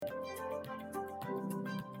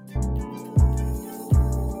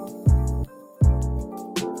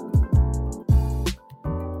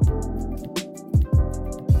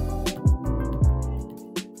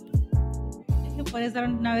poder estar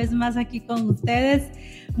una vez más aquí con ustedes.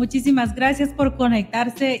 Muchísimas gracias por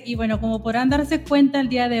conectarse y bueno, como podrán darse cuenta el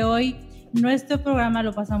día de hoy, nuestro programa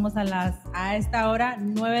lo pasamos a esta hora,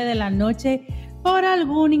 9 de la noche, por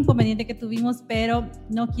algún inconveniente que tuvimos, pero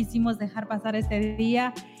no quisimos dejar pasar este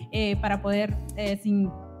día para poder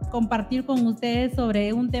compartir con ustedes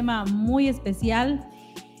sobre un tema muy especial.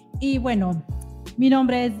 Y bueno, mi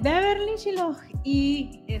nombre es Beverly Shiloh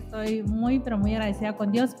y estoy muy, pero muy agradecida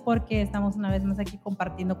con Dios porque estamos una vez más aquí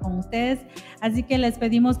compartiendo con ustedes. Así que les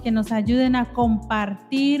pedimos que nos ayuden a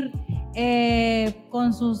compartir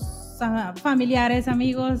con sus familiares,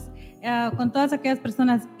 amigos, con todas aquellas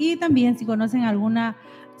personas, y también si conocen alguna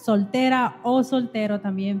soltera o soltero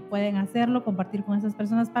también pueden hacerlo, compartir con esas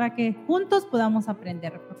personas para que juntos podamos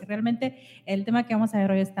aprender, porque realmente el tema que vamos a ver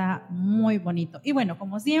hoy está muy bonito. Y bueno,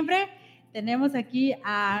 como siempre, tenemos aquí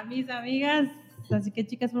a mis amigas, así que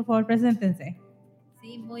chicas, por favor, preséntense.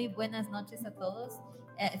 Sí, muy buenas noches a todos.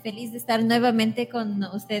 Feliz de estar nuevamente con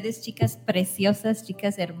ustedes, chicas preciosas,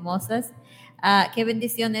 chicas hermosas. Qué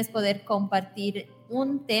bendición es poder compartir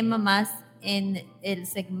un tema más en el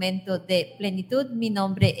segmento de plenitud. Mi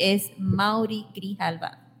nombre es Mauri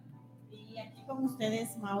Grijalva. Y aquí con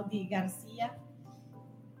ustedes, Mauri García,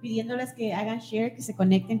 pidiéndoles que hagan share, que se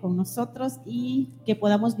conecten con nosotros y que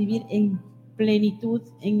podamos vivir en plenitud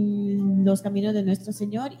en los caminos de nuestro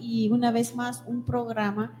Señor. Y una vez más, un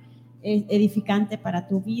programa edificante para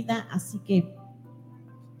tu vida, así que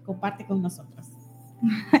comparte con nosotros.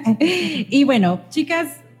 Y bueno,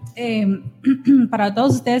 chicas, para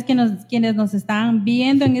todos ustedes quienes nos están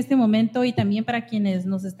viendo en este momento y también para quienes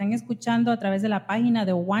nos están escuchando a través de la página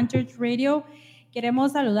de One Church Radio,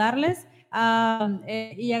 queremos saludarles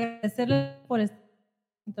y agradecerles por estar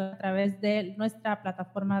a través de nuestra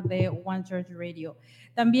plataforma de One Church Radio.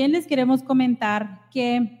 También les queremos comentar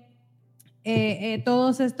que todo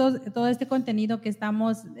este contenido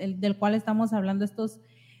del cual estamos hablando estos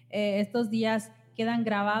días quedan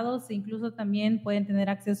grabados e incluso también pueden tener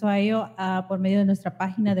acceso a ello por medio de nuestra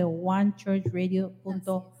página de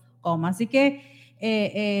onechurchradio.com. Así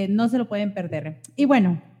que no se lo pueden perder. Y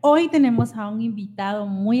bueno, hoy tenemos a un invitado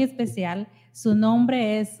muy especial. Su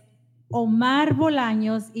nombre es Omar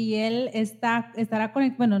Bolaños y él estará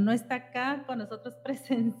conectado, bueno, no está acá con nosotros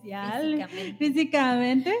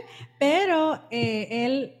físicamente, pero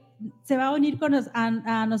él se va a unir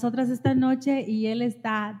a nosotras esta noche y él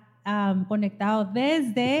está conectado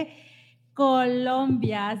desde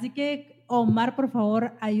Colombia. Así que Omar, por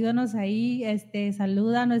favor, ayúdanos ahí,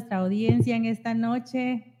 saluda a nuestra audiencia en esta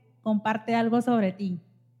noche, comparte algo sobre ti.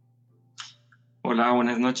 Hola,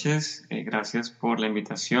 buenas noches, gracias por la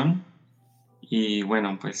invitación. Y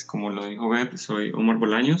bueno, pues como lo dijo Beth, soy Omar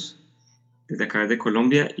Bolaños, desde acá desde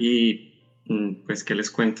Colombia y pues qué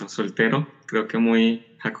les cuento, soltero, creo que muy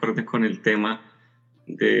acorde con el tema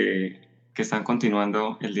que están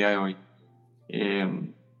continuando el día de hoy.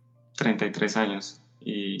 33 años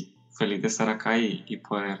y feliz de estar acá y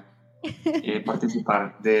poder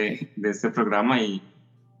participar de este programa y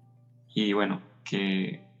bueno,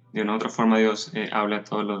 que de una u otra forma Dios hable a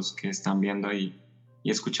todos los que están viendo y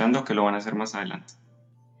escuchando, que lo van a hacer más adelante.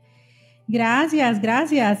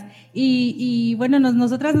 Gracias. Y bueno,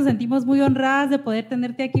 nosotras nos sentimos muy honradas de poder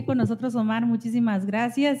tenerte aquí con nosotros, Omar. Muchísimas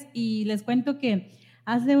gracias. Y les cuento que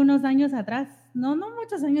hace unos años atrás, no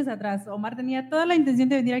muchos años atrás, Omar tenía toda la intención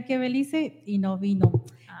de venir aquí a Belice y no vino.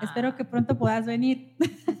 Espero que pronto puedas venir.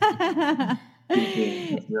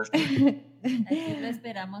 Aquí lo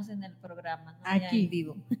esperamos en el programa, ¿no? Aquí en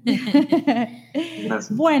vivo.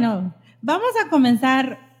 Bueno, vamos a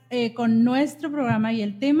comenzar con nuestro programa y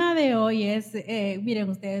el tema de hoy es, miren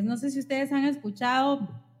ustedes, no sé si ustedes han escuchado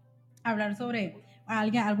hablar sobre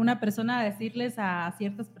alguna persona decirles a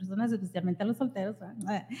ciertas personas, especialmente a los solteros,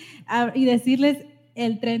 y decirles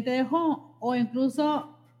el tren te dejó, o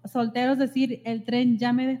incluso solteros decir el tren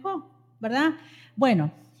ya me dejó, ¿verdad?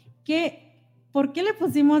 Bueno, ¿por qué le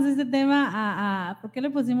pusimos este tema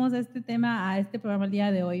a este programa el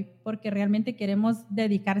día de hoy? Porque realmente queremos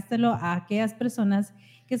dedicárselo a aquellas personas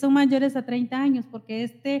que son mayores a 30 años, porque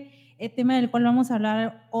el tema del cual vamos a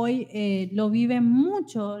hablar hoy lo viven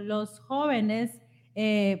mucho los jóvenes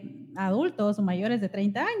adultos o mayores de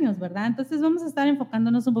 30 años, ¿verdad? Entonces vamos a estar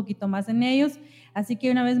enfocándonos un poquito más en ellos. Así que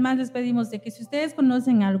una vez más les pedimos de que si ustedes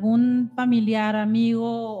conocen algún familiar, amigo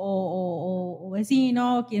o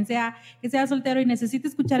vecino, quien sea, que sea soltero y necesite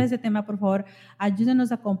escuchar ese tema, por favor,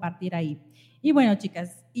 ayúdenos a compartir ahí. Y bueno,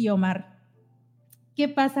 chicas y Omar, ¿qué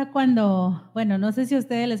pasa cuando, bueno, no sé si a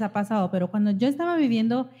ustedes les ha pasado, pero cuando yo estaba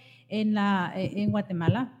viviendo en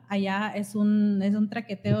Guatemala. Allá es un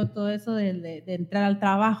traqueteo todo eso de entrar al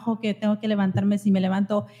trabajo, que tengo que levantarme, si me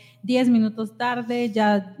levanto 10 minutos tarde,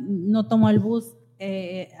 ya no tomo el bus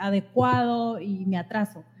adecuado y me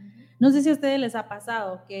atraso. No sé si a ustedes les ha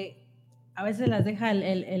pasado que a veces las deja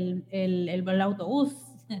el autobús.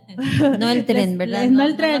 No el tren, ¿verdad? No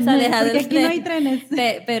el tren, nos ha dejado porque el aquí tren. no hay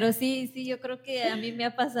trenes. Pero sí, yo creo que a mí me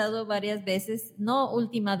ha pasado varias veces, no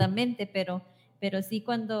últimamente, pero sí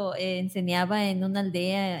cuando enseñaba en una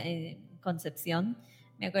aldea en Concepción.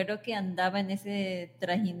 Me acuerdo que andaba en ese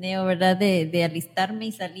trajineo, ¿verdad? De alistarme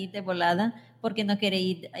y salir de volada porque no quería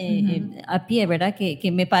ir a pie, ¿verdad?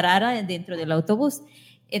 Que me parara dentro del autobús.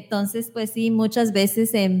 Entonces, pues sí, muchas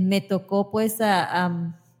veces me tocó pues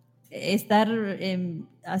a estar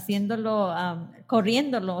haciéndolo,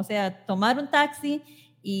 corriéndolo, o sea, tomar un taxi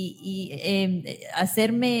y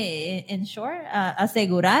hacerme en shore,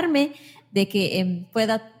 asegurarme de que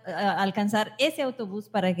pueda alcanzar ese autobús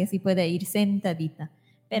para que sí pueda ir sentadita.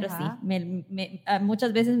 Pero Ajá. sí,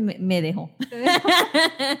 muchas veces me dejó.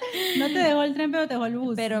 No te dejó el tren, pero te dejó el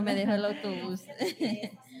bus. Pero me dejó el autobús. Esta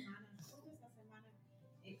semana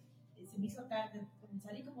se me hizo tarde,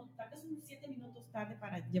 salí como tal vez unos 7 minutos tarde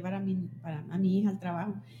para llevar a mi hija al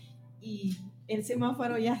trabajo y el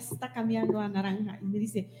semáforo ya está cambiando a naranja y me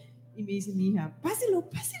dice mi hija, páselo,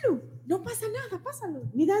 no pasa nada, pásalo,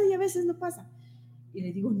 mi daddy a veces no pasa. Y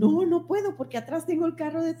le digo, no puedo porque atrás tengo el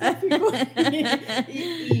carro de tráfico.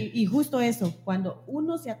 y justo eso, cuando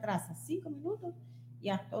uno se atrasa 5 minutos,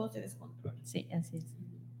 ya todo se descontrola. Sí, así es.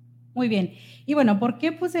 Muy bien. Y bueno, ¿por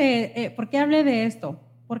qué hablé de esto?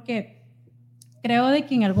 Porque creo de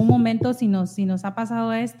que en algún momento, si nos ha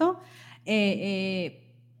pasado esto,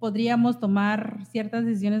 podríamos tomar ciertas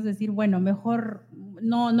decisiones, decir, bueno, mejor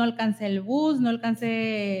no alcancé el bus, no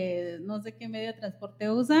alcancé, no sé qué medio de transporte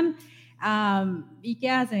usan. ¿Y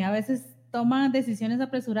qué hacen? A veces toman decisiones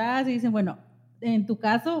apresuradas y dicen, bueno, en tu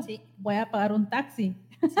caso, sí, voy a pagar un taxi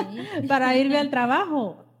para irme al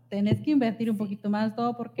trabajo. Tenés que invertir un poquito más,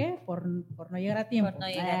 ¿todo por qué? Por no llegar a tiempo. Por no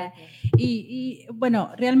llegar a tiempo. Y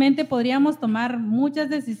bueno, realmente podríamos tomar muchas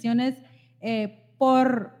decisiones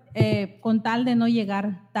con tal de no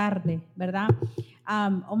llegar tarde, ¿verdad?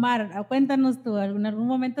 Omar, cuéntanos tú, ¿en algún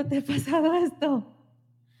momento te ha pasado esto?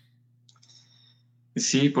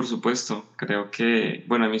 Sí, por supuesto. Creo que,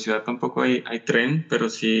 bueno, en mi ciudad tampoco hay tren, pero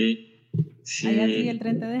sí. Allá sí el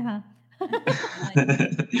tren te deja.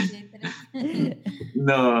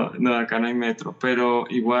 No, acá no hay metro, pero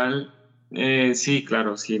igual, sí,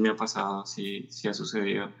 claro, sí me ha pasado, sí ha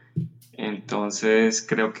sucedido. Entonces,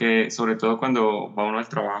 creo que sobre todo cuando va uno al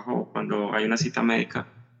trabajo, cuando hay una cita médica,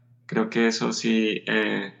 creo que eso sí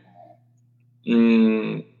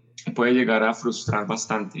puede llegar a frustrar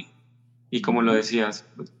bastante. Y como lo decías,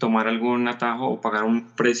 tomar algún atajo o pagar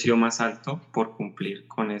un precio más alto por cumplir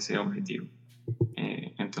con ese objetivo.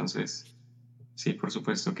 Entonces, sí, por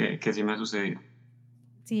supuesto que sí me ha sucedido.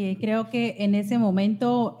 Sí, creo que en ese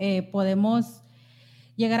momento podemos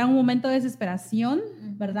llegar a un momento de desesperación,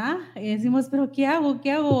 ¿verdad? Decimos, pero ¿qué hago?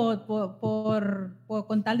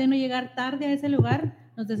 Con tal de no llegar tarde a ese lugar,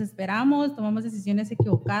 nos desesperamos, tomamos decisiones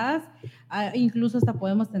equivocadas, incluso hasta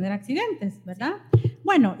podemos tener accidentes, ¿verdad?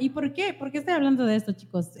 Bueno, ¿y por qué? ¿Por qué estoy hablando de esto,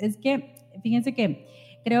 chicos? Es que, fíjense que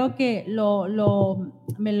creo que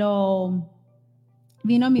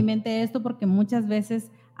vino a mi mente esto porque muchas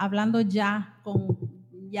veces hablando ya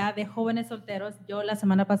de jóvenes solteros, yo la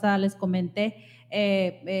semana pasada les comenté,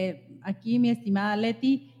 aquí mi estimada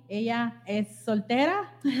Leti, ella es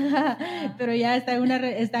soltera, pero ya está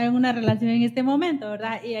en una relación en este momento,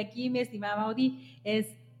 ¿verdad? Y aquí mi estimada Maudí es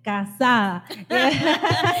casada.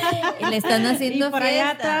 Y le están haciendo y por fiesta.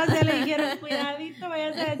 allá atrás ya le dijeron, cuidadito,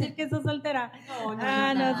 vayas a decir que sos soltera.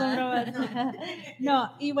 No, son bromas.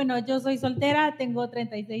 No, y bueno, yo soy soltera, tengo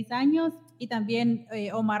 36 años y también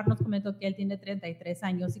Omar nos comentó que él tiene 33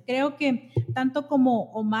 años. Y creo que tanto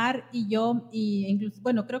como Omar y yo, y incluso,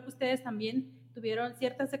 bueno, creo que ustedes también tuvieron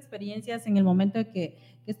ciertas experiencias en el momento de que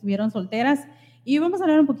estuvieron solteras. Y vamos a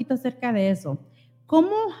hablar un poquito acerca de eso.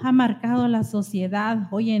 ¿Cómo ha marcado la sociedad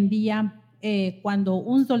hoy en día cuando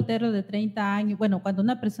un soltero de 30 años, bueno, cuando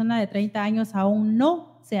una persona de 30 años aún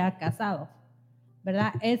no se ha casado?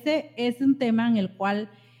 ¿Verdad? Ese es un tema en el cual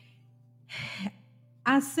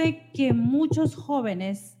hace que muchos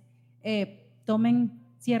jóvenes tomen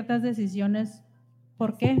ciertas decisiones.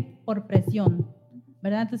 ¿Por qué? Por presión,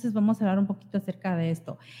 ¿verdad? Entonces vamos a hablar un poquito acerca de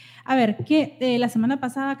esto. A ver, la semana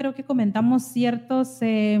pasada creo que comentamos ciertas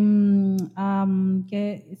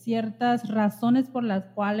razones por las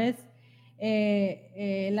cuales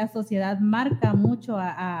la sociedad marca mucho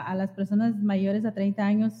a las personas mayores a 30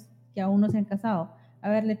 años que aún no se han casado. A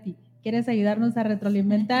ver, Leti. ¿Quieres ayudarnos a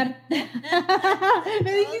retroalimentar?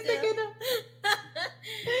 Me dijiste que no.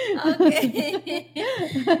 Okay.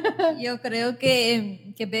 Yo creo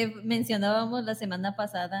que mencionábamos la semana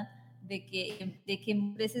pasada de que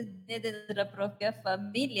veces de nuestra propia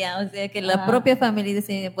familia, o sea, que la propia familia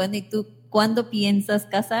dice, bueno, ¿y tú cuándo piensas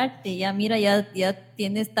casarte? Ya mira, ya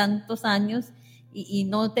tienes tantos años y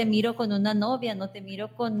no te miro con una novia, no te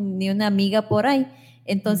miro con ni una amiga por ahí.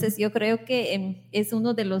 Entonces yo creo que es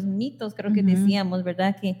uno de los mitos, creo que decíamos,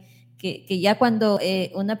 ¿verdad? Que ya cuando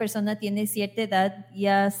una persona tiene cierta edad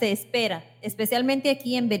ya se espera, especialmente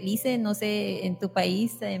aquí en Belice, no sé, en tu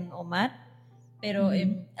país, Omar, pero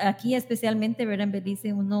aquí especialmente, ¿verdad? En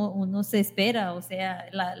Belice uno se espera, o sea,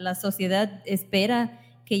 la sociedad espera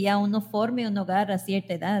que ya uno forme un hogar a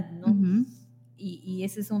cierta edad, ¿no? Y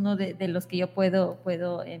ese es uno de los que yo puedo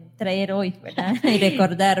traer hoy, ¿verdad? Y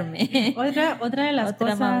recordarme. Otra de las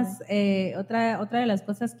cosas, otra de las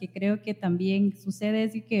cosas que creo que también sucede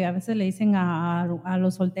es que a veces le dicen a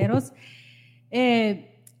los solteros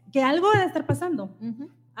que algo ha de estar pasando,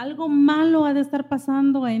 algo malo ha de estar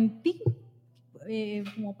pasando en ti,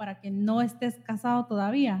 como para que no estés casado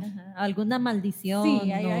todavía. Alguna maldición.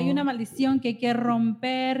 Sí, hay una maldición que hay que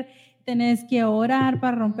romper. Tenés que orar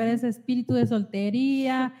para romper ese espíritu de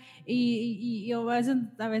soltería y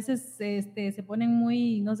a veces se ponen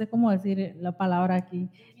muy, no sé cómo decir la palabra aquí,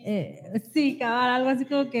 sí, cabal, algo así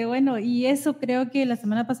como que bueno, y eso creo que la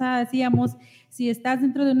semana pasada decíamos, si estás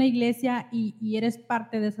dentro de una iglesia y eres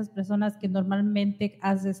parte de esas personas que normalmente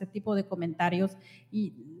hace ese tipo de comentarios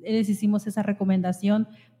y les hicimos esa recomendación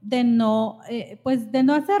de no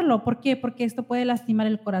hacerlo. ¿Por qué? Porque esto puede lastimar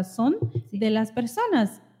el corazón de las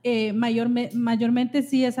personas. Mayormente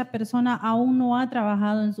si esa persona aún no ha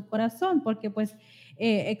trabajado en su corazón, porque pues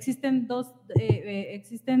existen dos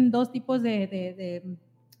tipos de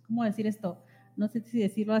 ¿cómo decir esto? No sé si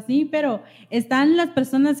decirlo así, pero están las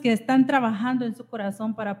personas que están trabajando en su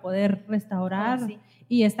corazón para poder restaurar,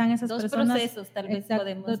 y están esas dos personas, procesos tal vez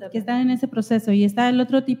podemos que están en ese proceso, y está el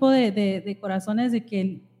otro tipo de corazones de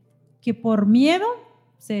que por miedo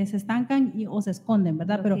se estancan o se esconden,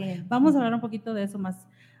 ¿verdad? Pero vamos a hablar un poquito de eso más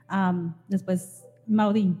después.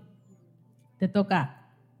 Maudín, te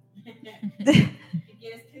toca. ¿Qué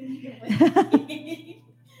quieres que diga?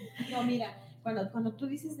 No, mira, cuando tú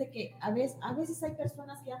dices de que a veces hay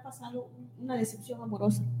personas que han pasado una decepción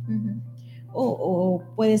amorosa, o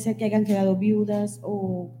puede ser que hayan quedado viudas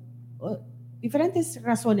o diferentes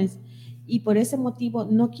razones, y por ese motivo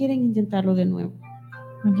no quieren intentarlo de nuevo.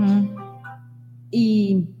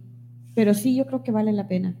 Pero sí, yo creo que vale la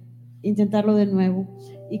pena intentarlo de nuevo.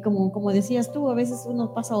 Y como decías tú, a veces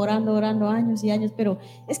uno pasa orando años y años, pero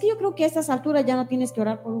es que yo creo que a estas alturas ya no tienes que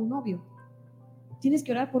orar por un novio, tienes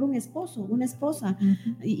que orar por un esposo, una esposa,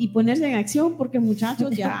 y ponerse en acción, porque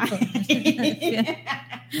muchachos ya.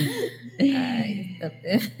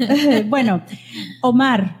 Bueno,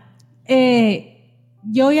 Omar,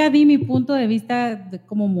 yo ya di mi punto de vista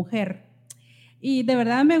como mujer. Y de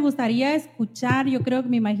verdad me gustaría escuchar, yo creo que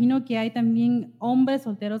me imagino que hay también hombres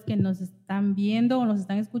solteros que nos están viendo o nos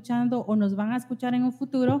están escuchando o nos van a escuchar en un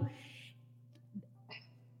futuro.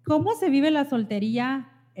 ¿Cómo se vive la soltería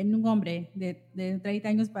en un hombre de 30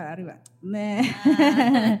 años para arriba?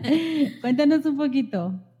 Cuéntanos un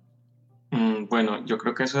poquito. Bueno, yo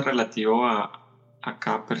creo que eso es relativo a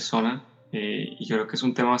cada persona, y yo creo que es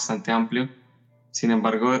un tema bastante amplio. Sin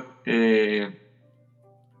embargo,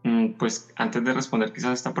 pues antes de responder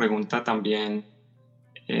quizás esta pregunta, también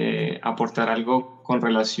aportar algo con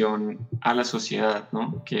relación a la sociedad,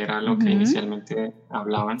 ¿no? Que era lo que inicialmente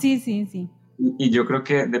hablaban. Sí. Y yo creo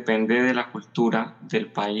que depende de la cultura, del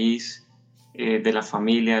país, de la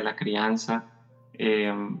familia, de la crianza,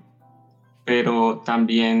 pero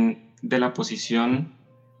también de la posición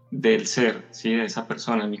del ser, ¿sí? De esa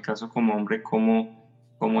persona. En mi caso como hombre, cómo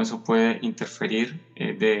eso puede interferir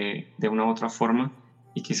de una u otra forma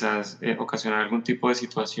y quizás ocasionar algún tipo de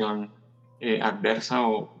situación adversa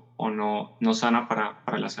o no sana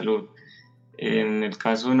para la salud. En el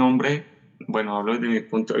caso de un hombre, bueno, hablo desde mi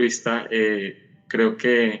punto de vista, creo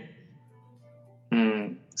que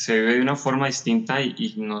se vive de una forma distinta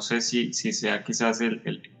y no sé si sea quizás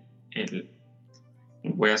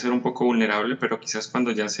voy a ser un poco vulnerable, pero quizás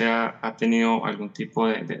cuando ya ha tenido algún tipo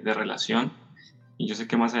de relación, y yo sé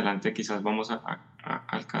que más adelante quizás vamos a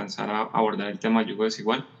alcanzar a abordar el tema yugo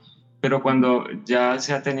desigual, pero cuando ya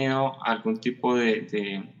se ha tenido algún tipo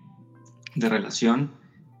de relación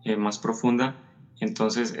más profunda,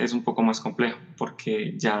 entonces es un poco más complejo,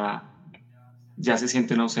 porque ya se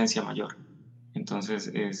siente una ausencia mayor.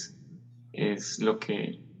 Entonces es lo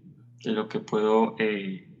que lo que puedo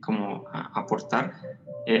como aportar.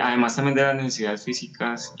 Además también de las necesidades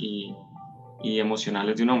físicas y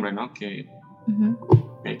emocionales de un hombre, ¿no? Que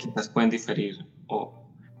quizás pueden diferir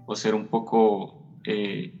o ser un poco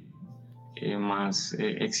más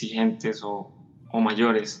exigentes o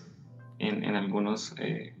mayores en algunos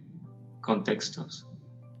contextos.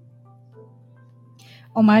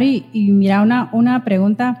 Omar, y mira, una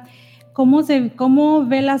pregunta. ¿Cómo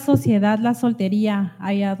ve la sociedad la soltería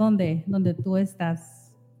allá donde tú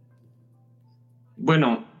estás?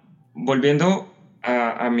 Bueno, volviendo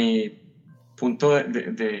a mi punto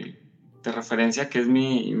de referencia, que es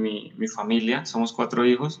mi familia, somos 4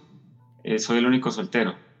 hijos, soy el único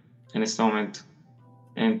soltero en este momento.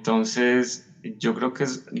 Entonces, yo creo que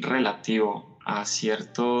es relativo a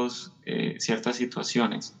ciertas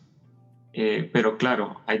situaciones. Pero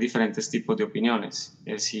claro, hay diferentes tipos de opiniones.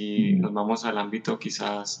 Si nos vamos al ámbito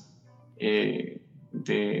quizás de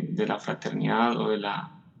la fraternidad o de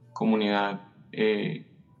la comunidad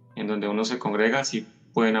en donde uno se congrega, sí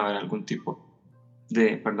pueden haber algún tipo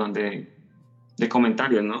de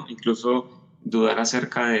comentarios, ¿no? Incluso dudar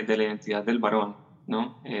acerca de la identidad del varón,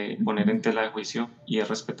 ¿no? Poner en tela de juicio, y es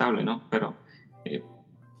respetable, ¿no?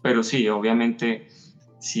 Pero sí, obviamente,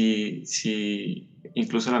 sí,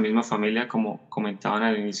 incluso la misma familia, como comentaban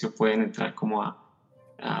al inicio, pueden entrar como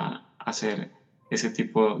a hacer ese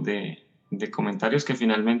tipo de comentarios que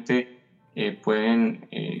finalmente pueden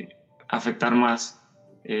afectar más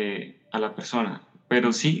a la persona.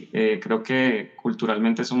 Pero sí, creo que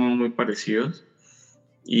culturalmente somos muy parecidos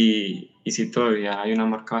y sí todavía hay una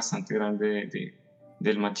marca bastante grande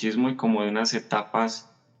del machismo y como de unas etapas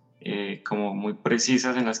como muy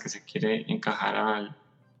precisas en las que se quiere encajar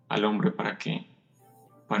al hombre para que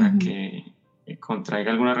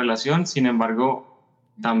contraiga alguna relación. Sin embargo,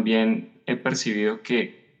 también he percibido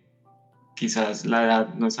que quizás la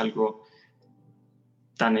edad no es algo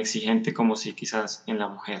tan exigente como si quizás en la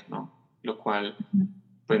mujer, ¿no? Lo cual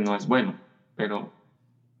pues no es bueno, pero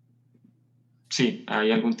sí,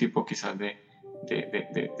 hay algún tipo quizás de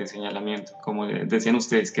señalamiento, como decían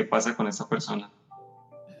ustedes, ¿qué pasa con esta persona?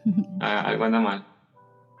 Algo anda mal.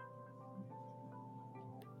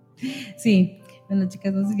 Sí, bueno,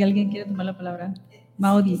 chicas, no sé si alguien quiere tomar la palabra.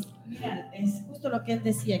 Maudie. Sí, mira, es justo lo que él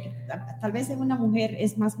decía, que tal vez en una mujer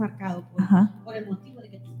es más marcado por el motivo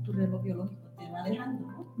de que tu reloj biológico te va dejando,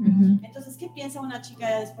 ¿no? Entonces, ¿qué piensa una chica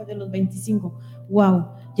ya después de los 25? Wow,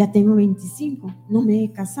 ya tengo 25, no me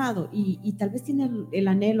he casado y tal vez tiene el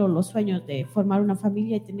anhelo, los sueños de formar una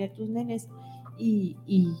familia y tener tus nenes y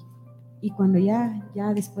cuando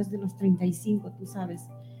ya después de los 35, tú sabes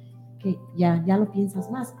que ya lo piensas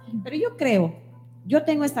más. Pero yo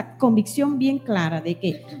tengo esta convicción bien clara de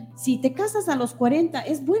que si te casas a los 40,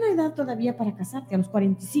 es buena edad todavía para casarte a los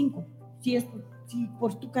 45. Si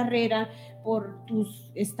por tu carrera, por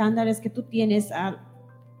tus estándares que tú tienes,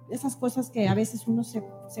 esas cosas que a veces uno se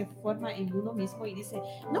forma en uno mismo y dice,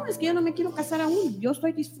 no, es que yo no me quiero casar aún, yo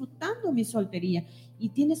estoy disfrutando mi soltería y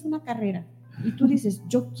tienes una carrera y tú dices,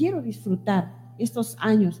 yo quiero disfrutar estos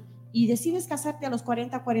años y decides casarte a los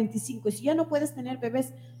 40, 45 y si ya no puedes tener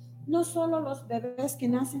bebés, no solo los bebés que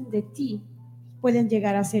nacen de ti pueden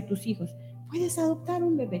llegar a ser tus hijos, puedes adoptar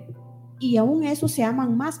un bebé y aún eso se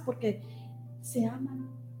aman más porque se aman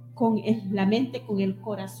con la mente, con el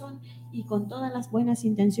corazón y con todas las buenas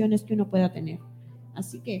intenciones que uno pueda tener.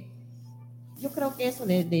 Así que yo creo que eso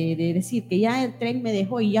de decir que ya el tren me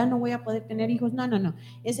dejó y ya no voy a poder tener hijos, no,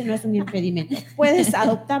 ese no es un impedimento. Puedes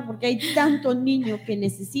adoptar porque hay tanto niño que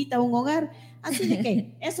necesita un hogar, así de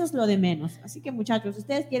que eso es lo de menos. Así que muchachos,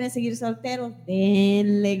 ustedes quieren seguir solteros,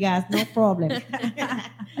 denle gas, no problem.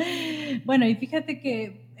 Bueno, y fíjate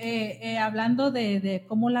que hablando de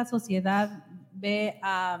cómo la sociedad ve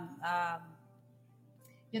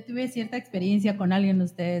yo tuve cierta experiencia con alguien de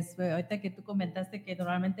ustedes, ahorita que tú comentaste que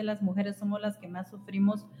normalmente las mujeres somos las que más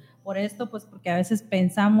sufrimos por esto, pues porque a veces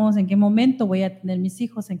pensamos en qué momento voy a tener mis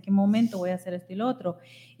hijos, en qué momento voy a hacer esto y lo otro.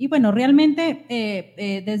 Y bueno, realmente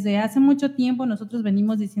desde hace mucho tiempo nosotros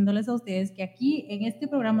venimos diciéndoles a ustedes que aquí en este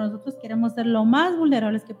programa nosotros queremos ser lo más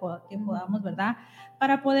vulnerables que podamos, ¿verdad?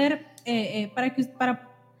 Para poder, para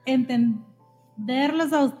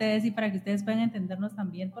entenderlos a ustedes y para que ustedes puedan entendernos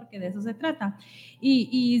también, porque de eso se trata.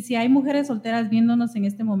 Y si hay mujeres solteras viéndonos en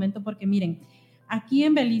este momento, porque miren, aquí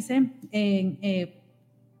en Belice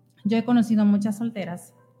yo he conocido muchas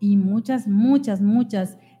solteras y muchas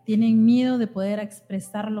tienen miedo de poder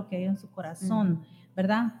expresar lo que hay en su corazón,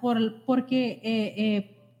 ¿verdad?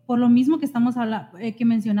 Porque por lo mismo que estamos hablando, que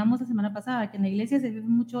mencionamos la semana pasada, que en la iglesia se ve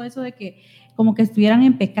mucho eso de que como que estuvieran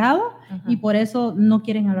en pecado, ajá, y por eso no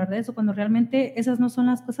quieren hablar de eso, cuando realmente esas no son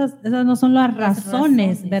las cosas, esas no son las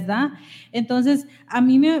razones, ¿verdad? Entonces, a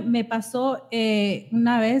mí me pasó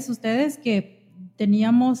una vez, ustedes, que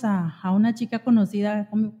teníamos a una chica conocida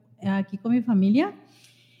aquí con mi familia,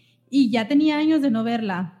 y ya tenía años de no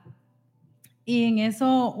verla. Y en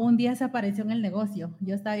eso un día se apareció en el negocio.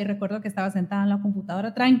 Yo estaba, y recuerdo que estaba sentada en la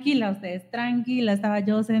computadora, tranquila, ustedes, tranquila, estaba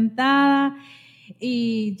yo sentada,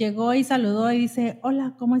 y llegó y saludó y dice,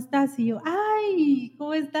 hola, ¿cómo estás? Y yo, ay,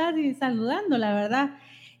 ¿cómo estás? Y saludando, la verdad.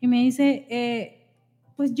 Y me dice,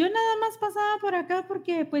 pues yo nada más pasaba por acá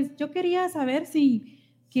porque pues yo quería saber si,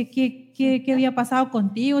 qué había pasado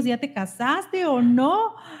contigo, si ya te casaste o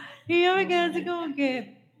no. Y yo me quedé así como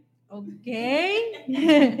que, ok,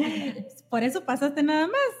 por eso pasaste nada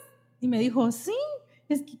más. Y me dijo, sí,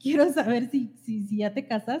 es que quiero saber si ya te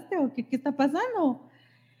casaste o qué está pasando.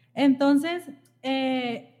 Entonces,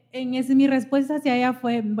 mi respuesta hacia ella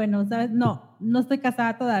fue, bueno, ¿sabes? No estoy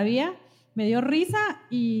casada todavía. Me dio risa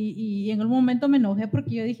y en un momento me enojé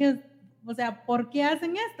porque yo dije, o sea, ¿por qué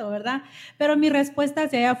hacen esto, verdad? Pero mi respuesta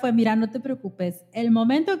hacia ella fue, mira, no te preocupes. En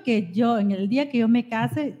el día que yo me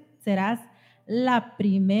case, serás la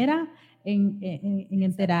primera en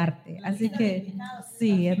enterarte. Así que,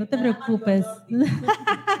 sí, no te preocupes.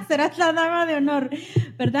 Serás la dama de honor,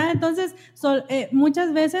 ¿verdad? Entonces,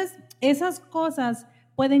 muchas veces esas cosas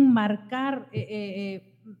pueden marcar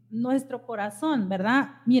nuestro corazón,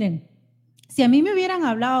 ¿verdad? Miren, si a mí me hubieran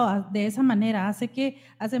hablado de esa manera,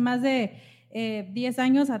 hace más de 10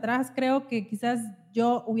 años atrás, creo que quizás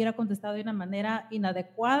yo hubiera contestado de una manera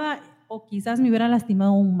inadecuada o quizás me hubiera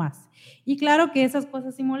lastimado aún más. Y claro que esas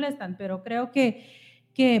cosas sí molestan, pero creo que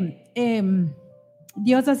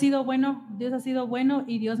Dios ha sido bueno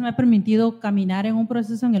y Dios me ha permitido caminar en un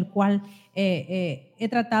proceso en el cual he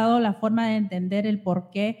tratado la forma de entender el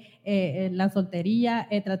porqué, la soltería,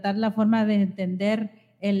 tratar la forma de entender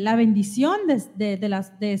la bendición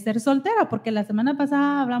de ser soltera, porque la semana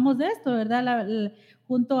pasada hablamos de esto, ¿verdad?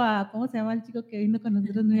 Junto a, ¿cómo se llama el chico que vino con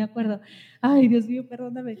nosotros? No me acuerdo. Ay, Dios mío,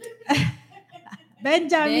 perdóname.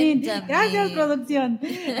 Benjamin. Gracias, producción.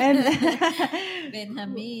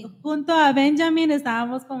 Benjamín. Junto a Benjamin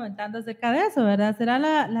estábamos comentando acerca de eso, ¿verdad? ¿Será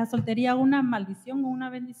la soltería una maldición o una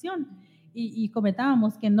bendición? Y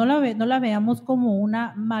comentábamos que no la veamos como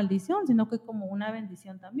una maldición, sino que como una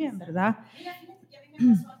bendición también, ¿verdad? Mira, fíjate que a mí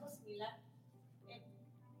me pasó algo similar.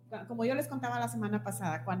 Como yo les contaba la semana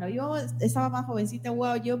pasada, cuando yo estaba más jovencita,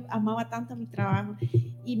 wow, yo amaba tanto mi trabajo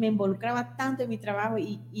y me involucraba tanto en mi trabajo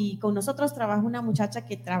y con nosotros trabajó una muchacha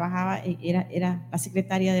que trabajaba, era la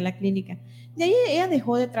secretaria de la clínica. De ahí ella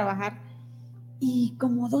dejó de trabajar y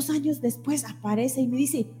como 2 años después aparece y me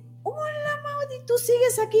dice, hola Maudi, ¿tú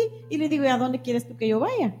sigues aquí? Y le digo, ¿a dónde quieres tú que yo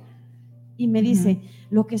vaya? Y me dice,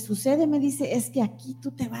 lo que sucede, me dice, es que aquí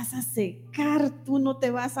tú te vas a secar, tú no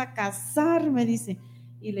te vas a casar, me dice.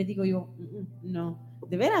 Y le digo yo, no,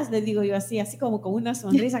 de veras, le digo yo así como con una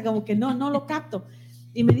sonrisa, como que no lo capto.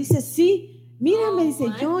 Y me dice, sí, mira, me dice,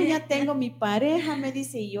 yo ya tengo mi pareja, me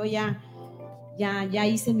dice, y yo ya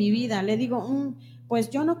hice mi vida. Le digo, pues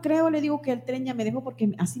yo no creo, le digo que el tren ya me dejó,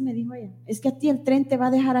 porque así me dijo ella, es que a ti el tren te va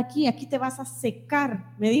a dejar aquí te vas a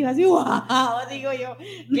secar. Me dijo así, wow, digo yo,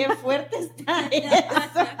 qué fuerte está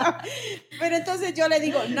eso. Pero entonces yo le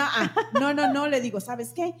digo, no, le digo,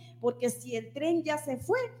 ¿sabes qué? Porque si el tren ya se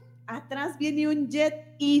fue, atrás viene un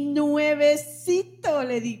jet y nuevecito,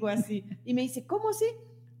 le digo así. Y me dice, ¿cómo así?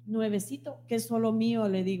 Nuevecito, que es solo mío,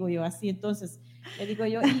 le digo yo así. Entonces le digo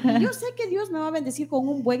yo, y yo sé que Dios me va a bendecir con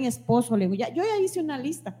un buen esposo. Le digo, yo ya hice una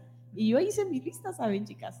lista. Y yo hice mi lista, ¿saben,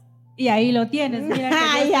 chicas? Y ahí lo tienes. Mira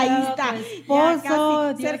que ahí está. Esposo,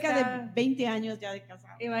 casi cerca de 20 años ya de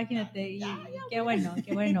casado. Imagínate. Y qué bueno,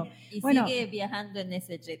 qué bueno. Y sigue viajando en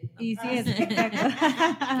ese jet, ¿no? Y sigue espectacular.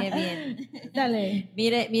 Qué bien. Dale.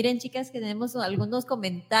 Miren, chicas, que tenemos algunos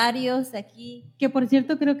comentarios aquí. Que por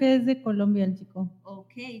cierto creo que es de Colombia el chico.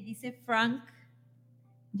 Ok, dice Frank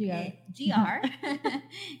GR.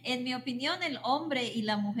 En mi opinión, el hombre y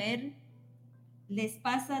la mujer les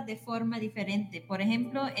pasa de forma diferente. Por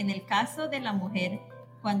ejemplo, en el caso de la mujer,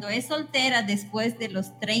 cuando es soltera después de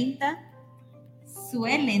los 30,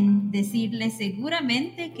 suelen decirle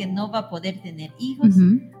seguramente que no va a poder tener hijos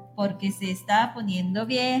porque se está poniendo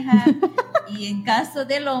vieja. Y en caso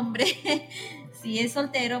del hombre, si es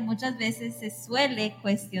soltero, muchas veces se suele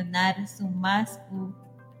cuestionar su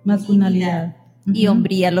masculinidad y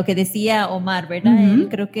hombría, lo que decía Omar, ¿verdad? Él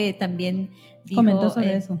creo que también comentó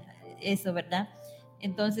sobre eso, ¿verdad?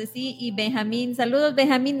 Entonces sí, y Benjamín, saludos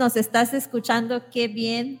Benjamín, nos estás escuchando, qué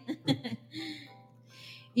bien.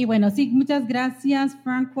 Y bueno, sí, muchas gracias,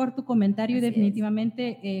 Frank, por tu comentario. Así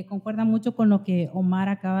Definitivamente concuerda mucho con lo que Omar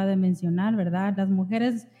acaba de mencionar, ¿verdad? Las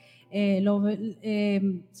mujeres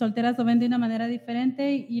solteras lo ven de una manera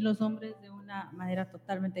diferente y los hombres de una manera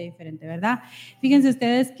totalmente diferente, ¿verdad? Fíjense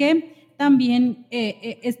ustedes que también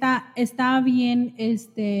está bien,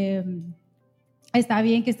 está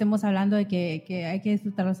bien que estemos hablando de que hay que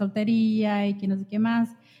disfrutar la soltería y que no sé qué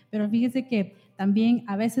más, pero fíjense que también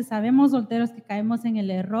a veces sabemos solteros que caemos en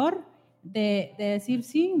el error de decir,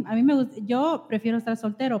 sí, a mí me gusta, yo prefiero estar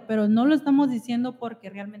soltero, pero no lo estamos diciendo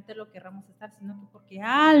porque realmente lo querramos estar, sino que porque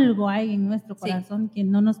algo hay en nuestro corazón que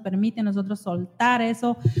no nos permite a nosotros soltar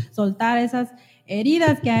eso, soltar esas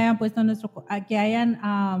heridas que hayan puesto en nuestro, que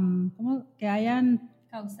hayan, que hayan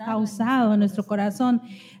causado en nuestro corazón.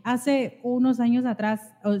 Hace unos años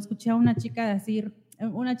atrás escuché a una chica decir,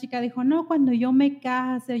 una chica dijo, no, cuando yo me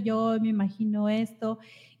case, yo me imagino esto,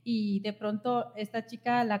 y de pronto esta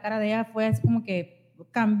chica, la cara de ella fue así como que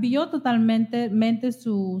cambió totalmente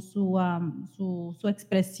su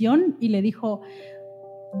expresión y le dijo,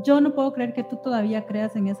 yo no puedo creer que tú todavía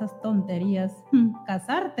creas en esas tonterías.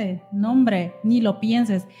 Casarte, no hombre, ni lo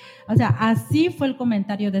pienses. O sea, así fue el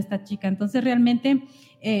comentario de esta chica. Entonces realmente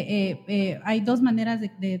hay dos maneras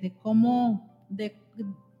de cómo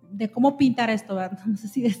pintar esto, ¿verdad? No sé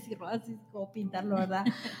si decirlo así, cómo pintarlo, ¿verdad?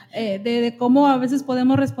 De cómo a veces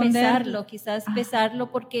podemos responder. Pesarlo, quizás pesarlo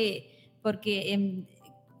porque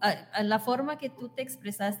a la forma que tú te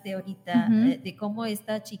expresaste ahorita, de cómo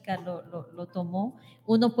esta chica lo tomó,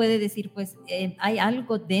 uno puede decir, pues hay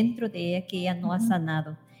algo dentro de ella que ella no ha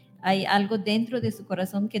sanado. Hay algo dentro de su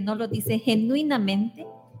corazón que no lo dice genuinamente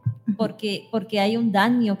porque hay un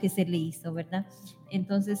daño que se le hizo, ¿verdad?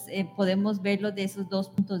 Entonces podemos verlo de esos dos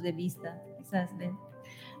puntos de vista, quizás. ¿Ven?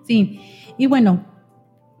 Sí, y bueno,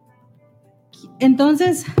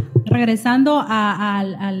 entonces, regresando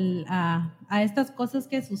a estas cosas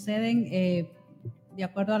que suceden de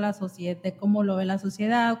acuerdo a la sociedad, de cómo lo ve la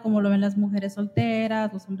sociedad, cómo lo ven las mujeres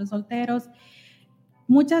solteras, los hombres solteros,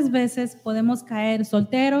 muchas veces podemos caer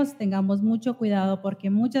solteros, tengamos mucho cuidado porque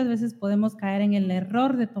muchas veces podemos caer en el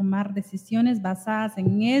error de tomar decisiones basadas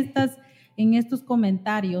en estos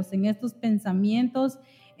comentarios, en estos pensamientos,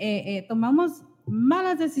 tomamos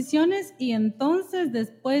malas decisiones y entonces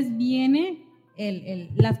después viene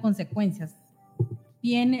las consecuencias.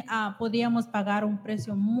 Podríamos pagar un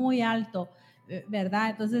precio muy alto,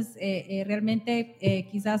 ¿verdad? Entonces, realmente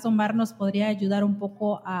quizás Omar nos podría ayudar un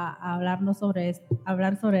poco a hablar sobre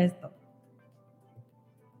esto.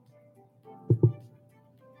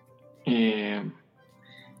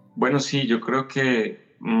 Bueno, sí, yo creo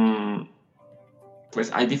que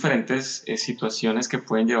pues hay diferentes situaciones que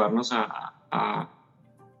pueden llevarnos a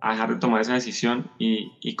dejar de tomar esa decisión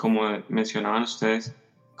y como mencionaban ustedes,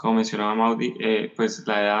 como mencionaba Maudie, pues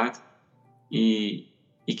la edad y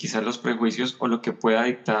quizás los prejuicios o lo que pueda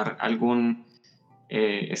dictar algún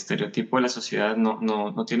estereotipo de la sociedad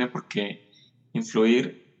no tiene por qué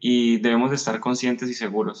influir y debemos de estar conscientes y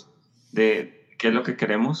seguros de qué es lo que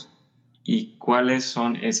queremos y cuáles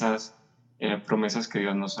son esas promesas que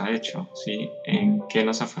Dios nos ha hecho, ¿sí? En qué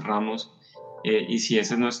nos aferramos y si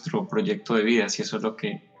ese es nuestro proyecto de vida, si eso es lo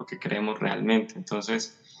que queremos realmente.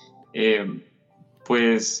 Entonces,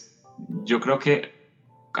 pues yo creo que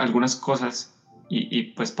algunas cosas,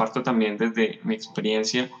 pues parto también desde mi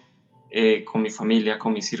experiencia con mi familia,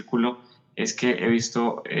 con mi círculo, es que he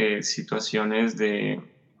visto situaciones de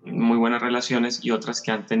muy buenas relaciones y otras que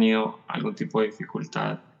han tenido algún tipo de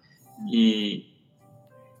dificultad. Y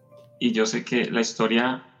yo sé que la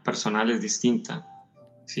historia personal es distinta,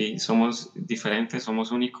 ¿sí? Somos diferentes,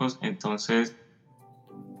 somos únicos, entonces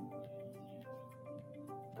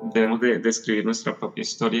debemos de escribir nuestra propia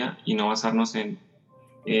historia y no basarnos en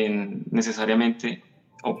necesariamente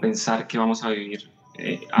o pensar que vamos a vivir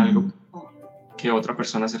algo que otra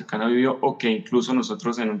persona cercana vivió o que incluso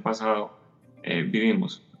nosotros en un pasado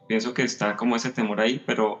vivimos. Pienso que está como ese temor ahí,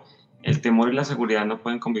 pero el temor y la seguridad no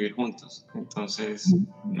pueden convivir juntos. Entonces,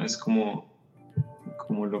 no es como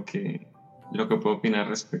lo que puedo opinar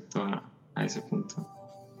respecto a ese punto.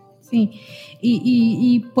 Sí,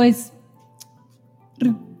 y pues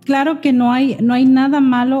claro que no hay nada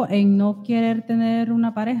malo en no querer tener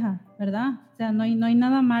una pareja, ¿verdad? O sea, no hay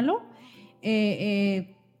nada malo,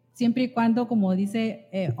 siempre y cuando, como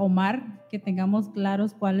dice Omar, que tengamos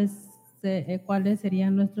claros cuáles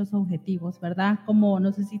serían nuestros objetivos, ¿verdad? Como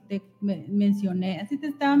no sé si te mencioné, así te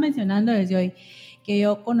estaba mencionando desde hoy, que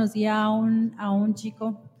yo conocía a un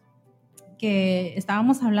chico que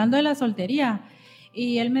estábamos hablando de la soltería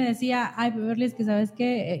Y él me decía, ay, Beverly, es que sabes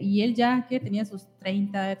qué, y él ya que tenía sus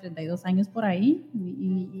 30, 32 años por ahí,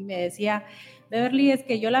 y me decía, Beverly, es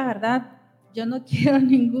que yo la verdad, yo no quiero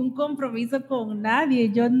ningún compromiso con nadie,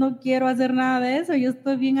 yo no quiero hacer nada de eso, yo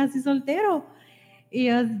estoy bien así soltero. Y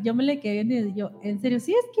yo me le quedé viendo y yo, en serio,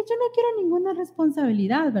 sí, es que yo no quiero ninguna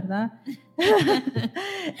responsabilidad, ¿verdad?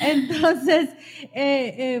 Entonces,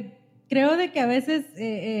 creo de que a veces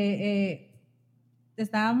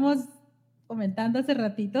estábamos comentando hace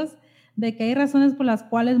ratitos de que hay razones por las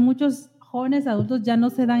cuales muchos jóvenes adultos ya no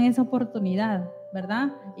se dan esa oportunidad,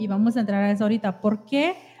 ¿verdad? Y vamos a entrar a eso ahorita. ¿Por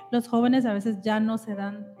qué los jóvenes a veces ya no se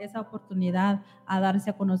dan esa oportunidad a darse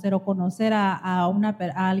a conocer o conocer a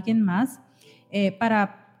alguien más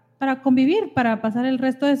para convivir, para pasar el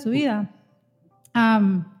resto de su vida?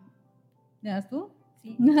 ¿Ya ves tú?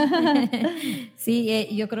 Sí,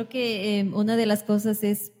 sí, yo creo que una de las cosas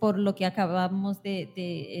es por lo que acabamos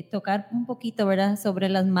de tocar un poquito, ¿verdad? Sobre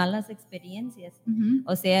las malas experiencias. Uh-huh.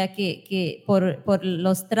 O sea, que por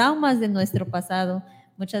los traumas de nuestro pasado,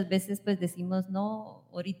 muchas veces pues decimos, no,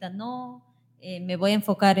 ahorita no, me voy a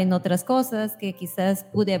enfocar en otras cosas que quizás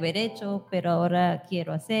pude haber hecho, pero ahora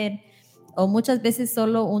quiero hacer. O muchas veces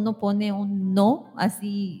solo uno pone un no,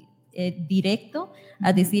 así directo,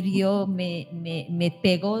 a decir yo me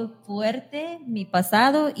pegó fuerte mi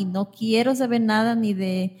pasado y no quiero saber nada ni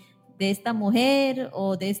de esta mujer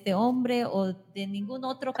o de este hombre o de ningún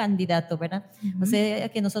otro candidato, ¿verdad? Uh-huh. O sea,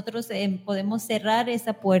 que nosotros podemos cerrar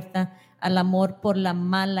esa puerta al amor por la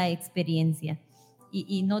mala experiencia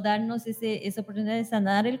y no darnos esa oportunidad de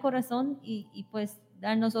sanar el corazón y pues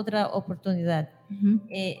darnos otra oportunidad. Uh-huh.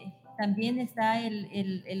 También está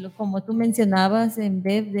como tú mencionabas, en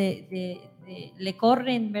vez de le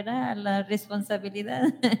corren, ¿verdad?, la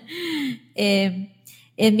responsabilidad.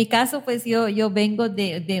 En mi caso, pues yo vengo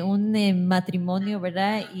de un matrimonio,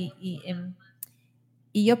 ¿verdad?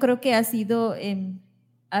 Y yo creo que ha sido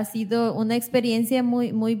una experiencia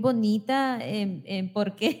muy, muy bonita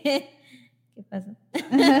porque... ¿Qué pasó?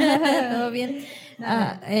 ¿Todo bien?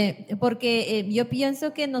 Porque yo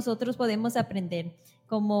pienso que nosotros podemos aprender,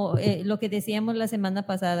 como lo que decíamos la semana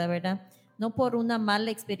pasada, ¿verdad? No por una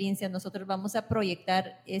mala experiencia nosotros vamos a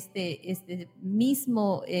proyectar este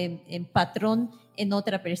mismo patrón en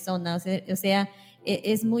otra persona. O sea,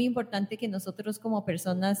 es muy importante que nosotros como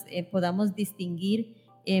personas podamos distinguir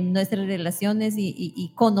nuestras relaciones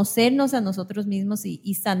y conocernos a nosotros mismos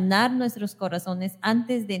y sanar nuestros corazones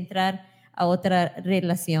antes de entrar a otra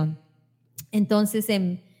relación. Entonces,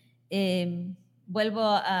 vuelvo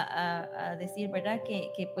a decir, ¿verdad?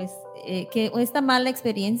 Que esta mala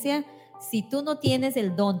experiencia, si tú no tienes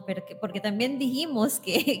el don, porque también dijimos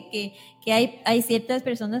que hay ciertas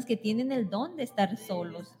personas que tienen el don de estar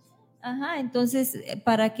solos. Ajá, entonces,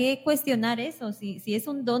 ¿para qué cuestionar eso? Si es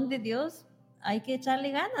un don de Dios, hay que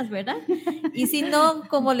echarle ganas, ¿verdad? Y si no,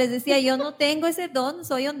 como les decía, yo no tengo ese don,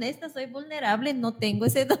 soy honesta, soy vulnerable, no tengo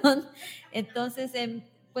ese don. Entonces,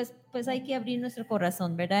 pues hay que abrir nuestro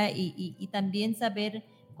corazón, ¿verdad? Y también saber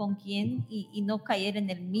con quién y no caer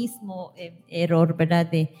en el mismo error, ¿verdad?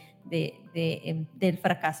 Del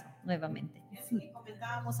fracaso, nuevamente. Sí,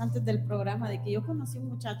 comentábamos antes del programa de que yo conocí un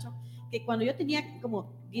muchacho que cuando yo tenía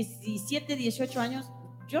como 17, 18 años,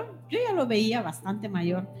 yo ya lo veía bastante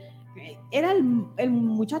mayor. Era el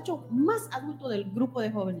muchacho más adulto del grupo de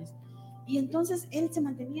jóvenes. Y entonces él se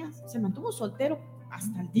mantuvo soltero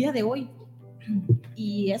hasta el día de hoy.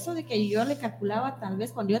 Y eso de que yo le calculaba, tal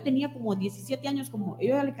vez cuando yo tenía como 17 años, como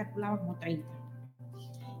yo ya le calculaba como 30.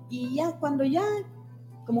 Y ya cuando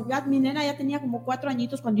como ya mi nena ya tenía como 4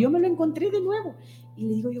 añitos, cuando yo me lo encontré de nuevo, y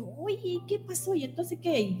le digo yo, oye, ¿qué pasó? Y entonces,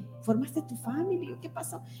 ¿qué? ¿Formaste tu familia? ¿Qué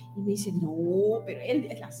pasó? Y me dice, no, pero él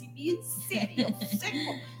es así bien serio,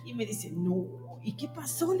 seco. Y me dice, no, ¿y qué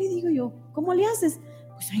pasó? Le digo yo, ¿cómo le haces?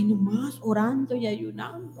 Pues ahí nomás, orando y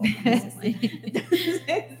ayunando. Sí.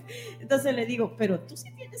 Entonces le digo, pero tú sí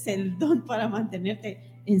tienes el don para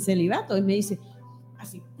mantenerte en celibato. Y me dice,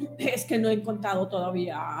 así, es que no he encontrado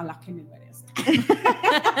todavía a las que me merezcan.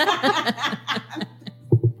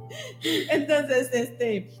 Entonces,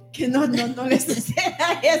 que no le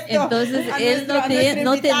suceda esto. Entonces él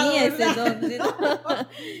no tenía ese don.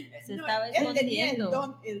 Se estaba él tenía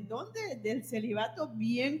el don del celibato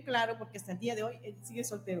bien claro, porque hasta el día de hoy él sigue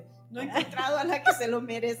soltero. No he encontrado a la que se lo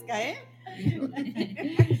merezca, ¿eh?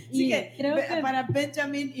 Así que creo que para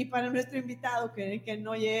Benjamin y para nuestro invitado que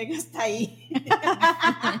no lleguen hasta ahí.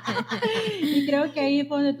 Y creo que ahí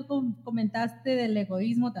fue donde tú comentaste del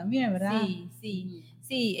egoísmo también, ¿verdad?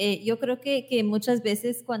 Sí, yo creo que muchas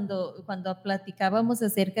veces cuando platicábamos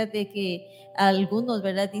acerca de que algunos,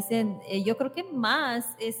 ¿verdad? Dicen, yo creo que más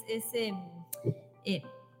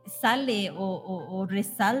sale o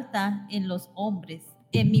resalta en los hombres,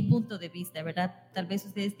 en mi punto de vista, ¿verdad? Tal vez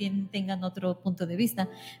ustedes tengan otro punto de vista,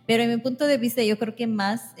 pero en mi punto de vista yo creo que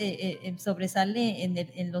más sobresale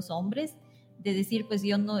en los hombres, de decir, pues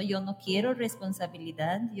yo no quiero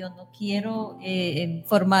responsabilidad, yo no quiero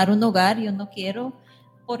formar un hogar, yo no quiero,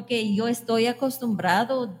 porque yo estoy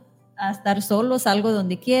acostumbrado a estar solo, salgo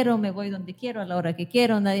donde quiero, me voy donde quiero, a la hora que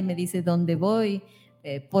quiero, nadie me dice dónde voy,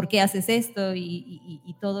 ¿por qué haces esto?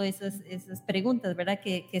 Y todas esas preguntas, ¿verdad?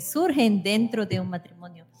 Que surgen dentro de un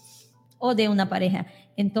matrimonio o de una pareja.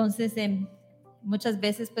 Entonces, muchas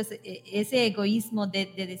veces, pues, ese egoísmo de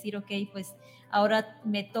decir, ok, pues, ahora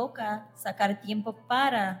me toca sacar tiempo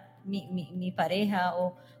para mi pareja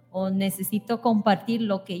o necesito compartir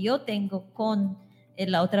lo que yo tengo con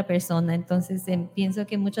la otra persona. Entonces, pienso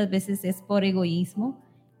que muchas veces es por egoísmo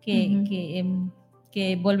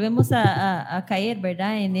que volvemos a caer,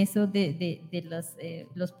 ¿verdad? En eso de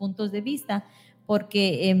los puntos de vista,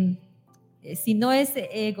 porque si no es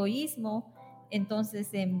egoísmo, entonces,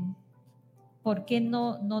 ¿por qué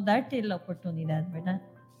no darte la oportunidad, verdad?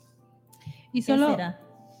 Y ¿Qué solo, será?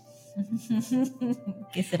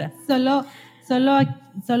 ¿Qué será?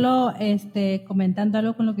 solo comentando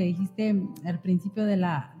algo con lo que dijiste al principio de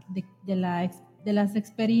las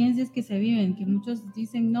experiencias que se viven, que muchos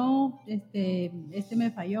dicen, no, este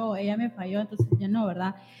me falló, ella me falló, entonces ya no,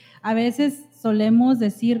 ¿verdad? A veces solemos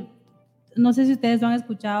decir, no sé si ustedes lo han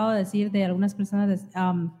escuchado decir de algunas personas,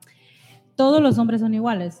 todos los hombres son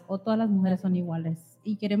iguales o todas las mujeres son iguales.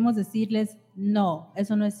 Y queremos decirles, no,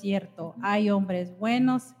 eso no es cierto. Hay hombres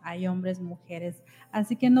buenos, hay hombres, mujeres.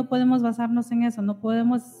 Así que no podemos basarnos en eso, no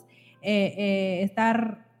podemos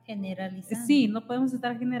estar generalizando. Sí, no podemos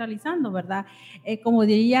estar generalizando, ¿verdad? Como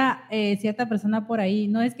diría cierta persona por ahí,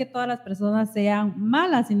 no es que todas las personas sean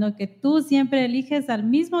malas, sino que tú siempre eliges al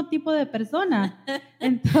mismo tipo de persona.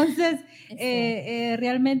 Entonces,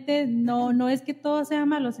 realmente no es que todo sea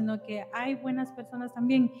malo, sino que hay buenas personas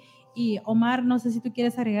también. Y Omar, no sé si tú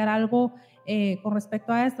quieres agregar algo con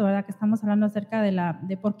respecto a esto, ¿verdad? Que estamos hablando acerca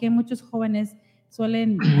de por qué muchos jóvenes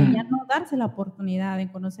suelen ya no darse la oportunidad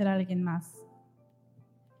de conocer a alguien más.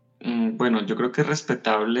 Bueno, yo creo que es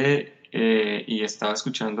respetable y estaba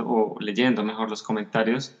escuchando o leyendo mejor los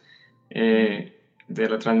comentarios de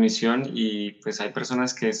la transmisión y pues hay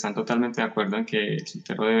personas que están totalmente de acuerdo en que el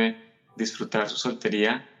soltero debe disfrutar su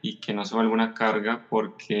soltería y que no se vuelva una carga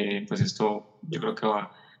porque pues esto yo creo que va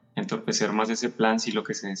a entorpecer más ese plan si lo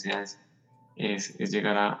que se desea es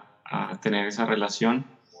llegar a tener esa relación.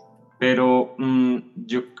 Pero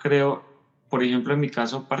yo creo, por ejemplo, en mi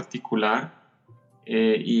caso particular,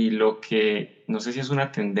 y lo que no sé si es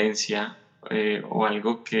una tendencia o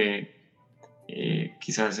algo que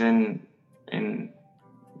quizás en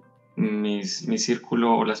mi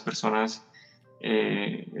círculo o las personas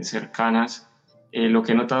cercanas, lo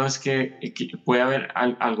que he notado es que puede haber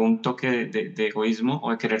algún toque de egoísmo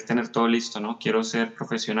o de querer tener todo listo, ¿no? Quiero ser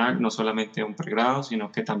profesional, no solamente un pregrado,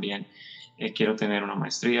 sino que también quiero tener una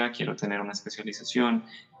maestría, quiero tener una especialización,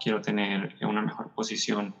 quiero tener una mejor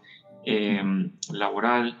posición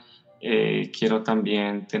laboral, quiero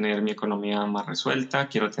también tener mi economía más resuelta,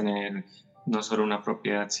 quiero tener no solo una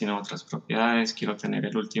propiedad, sino otras propiedades, quiero tener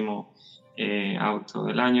el último auto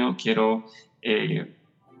del año, quiero,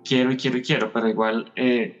 pero igual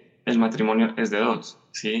el matrimonio es de dos,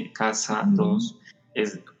 ¿sí? Casa, dos,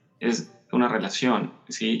 es una relación,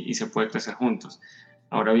 ¿sí? Y se puede crecer juntos.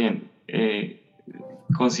 Ahora bien,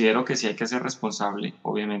 considero que sí hay que ser responsable,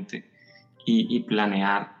 obviamente, y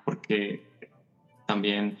planear, porque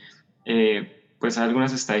también pues hay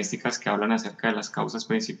algunas estadísticas que hablan acerca de las causas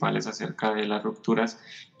principales acerca de las rupturas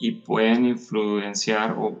y pueden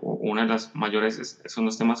influenciar, o una de las mayores son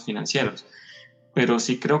los temas financieros, pero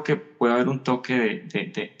sí creo que puede haber un toque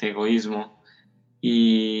de egoísmo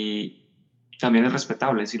y también es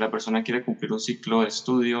respetable si la persona quiere cumplir un ciclo de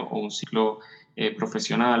estudio o un ciclo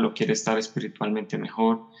profesional o quiere estar espiritualmente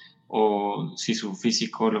mejor o si su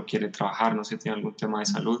físico lo quiere trabajar, no sé, tiene algún tema de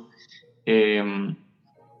salud.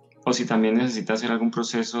 O si también necesita hacer algún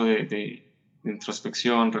proceso de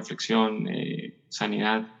introspección, reflexión,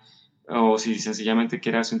 sanidad, o si sencillamente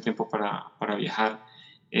quiere darse un tiempo para viajar.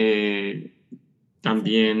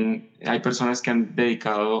 También hay personas que han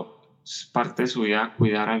dedicado parte de su vida a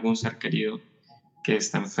cuidar a algún ser querido que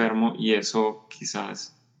está enfermo y eso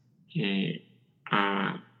quizás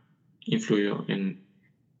ha influido en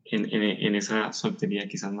esa soltería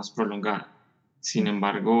quizás más prolongada. Sin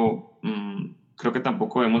embargo, creo que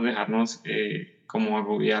tampoco debemos dejarnos como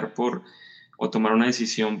agobiar o tomar una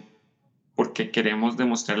decisión porque queremos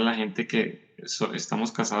demostrarle a la gente que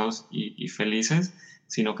estamos casados y felices,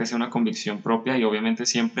 sino que sea una convicción propia y obviamente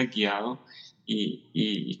siempre guiado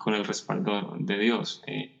y con el respaldo de Dios.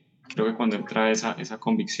 Creo que cuando entra esa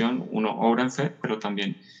convicción, uno obra en fe, pero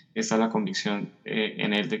también está la convicción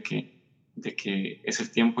en él de que es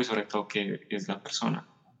el tiempo y sobre todo que es la persona.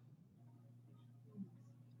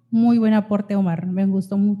 Muy buen aporte, Omar. Me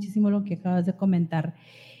gustó muchísimo lo que acabas de comentar.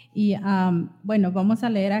 Y bueno, vamos a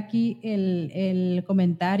leer aquí el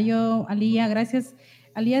comentario. Alía, gracias.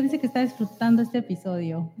 Alía dice que está disfrutando este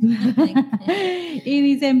episodio. Y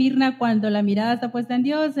dice Mirna, cuando la mirada está puesta en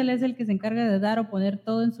Dios, Él es el que se encarga de dar o poner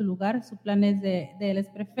todo en su lugar. Su plan es de Él es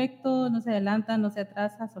perfecto, no se adelanta, no se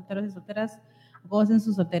atrasa. Solteros y solteras, gocen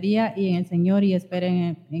su soltería y en el Señor y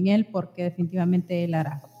esperen en Él, porque definitivamente Él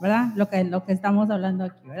hará, ¿verdad? Lo que estamos hablando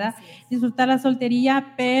aquí, ¿verdad? Disfrutar la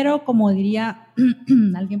soltería, pero como diría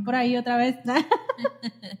alguien por ahí otra vez,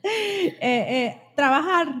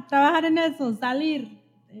 trabajar en eso, salir.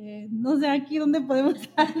 No sé aquí dónde podemos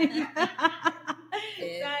salir.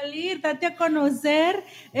 Salir, date a conocer.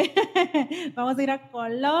 Vamos a ir a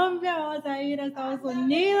Colombia, vamos a ir a Estados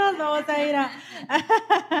Unidos, vamos a ir a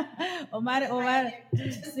Omar,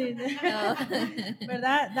 sí,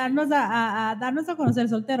 ¿verdad? Darnos a conocer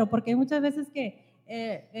soltero, porque hay muchas veces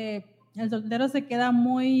que el soltero se queda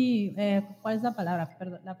muy, ¿cuál es la palabra?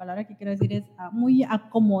 Perdón, la palabra que quiero decir es muy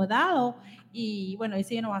acomodado y bueno, y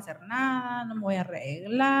si yo no voy a hacer nada, no me voy a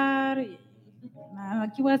arreglar,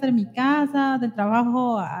 aquí voy a hacer mi casa, del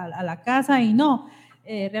trabajo a la casa y no,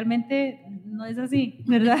 realmente no es así,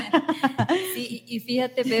 ¿verdad? Sí, y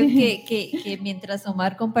fíjate, Beb, que mientras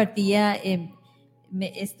Omar compartía,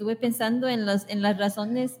 me estuve pensando en las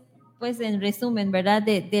razones, pues en resumen, ¿verdad?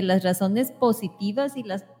 De las razones positivas y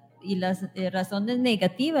las razones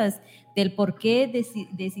negativas del por qué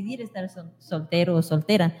decidir estar soltero o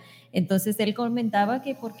soltera. Entonces él comentaba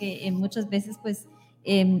que porque muchas veces pues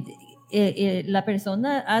la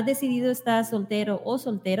persona ha decidido estar soltero o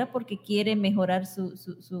soltera porque quiere mejorar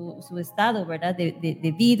su estado, ¿verdad?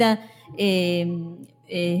 De vida,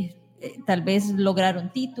 tal vez lograr un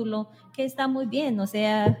título, que está muy bien. O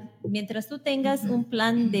sea, mientras tú tengas un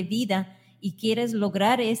plan de vida y quieres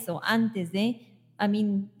lograr eso antes de,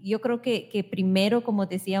 yo creo que primero, como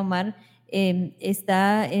decía Omar,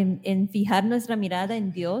 está en fijar nuestra mirada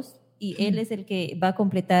en Dios y Él es el que va a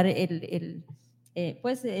completar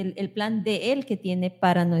pues el plan de Él que tiene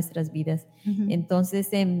para nuestras vidas. Entonces,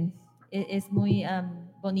 es muy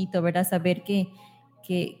bonito, ¿verdad? Saber que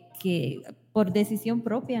por decisión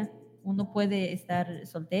propia uno puede estar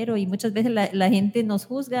soltero y muchas veces la gente nos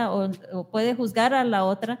juzga o puede juzgar a la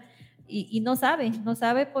otra y no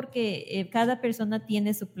sabe porque cada persona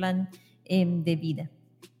tiene su plan de vida.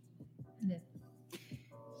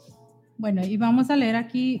 Bueno, y vamos a leer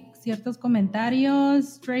aquí ciertos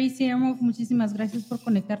comentarios. Tracy Hermo, muchísimas gracias por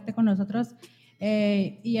conectarte con nosotros.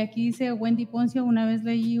 Y aquí dice Wendy Poncio, una vez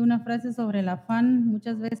leí una frase sobre el afán,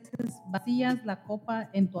 muchas veces vacías la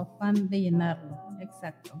copa en tu afán de llenarlo.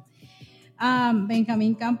 Exacto.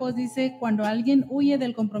 Benjamín Campos dice, cuando alguien huye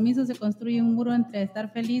del compromiso se construye un muro entre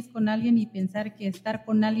estar feliz con alguien y pensar que estar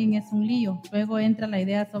con alguien es un lío. Luego entra la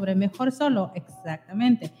idea sobre mejor solo.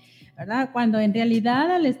 Exactamente, ¿verdad? Cuando en realidad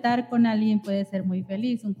al estar con alguien puede ser muy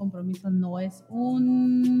feliz. Un compromiso no es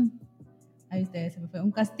un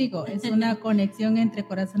castigo, es una conexión entre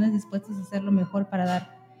corazones dispuestos a hacer lo mejor para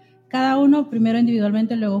dar cada uno primero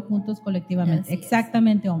individualmente, luego juntos colectivamente. Así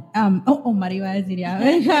exactamente, Omar iba a decir ya,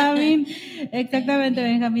 Benjamín. Exactamente,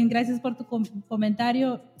 Benjamín, gracias por tu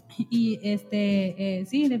comentario. Y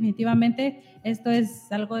sí, definitivamente esto es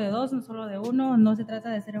algo de dos, no solo de uno. No se trata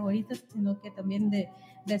de ser egoístas, sino que también de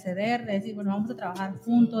ceder, de decir, bueno, vamos a trabajar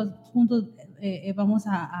juntos vamos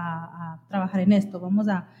a trabajar en esto, vamos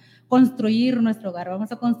a construir nuestro hogar,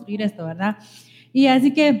 vamos a construir esto, ¿verdad? Y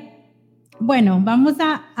así que bueno, vamos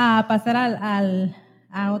a pasar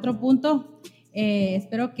a otro punto.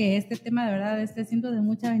 Espero que este tema de verdad esté siendo de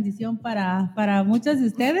mucha bendición para muchos de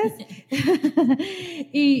ustedes.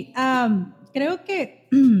 Y creo que,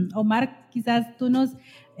 Omar, quizás tú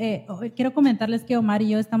quiero comentarles que Omar y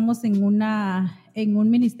yo estamos en un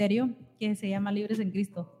ministerio que se llama Libres en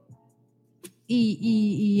Cristo.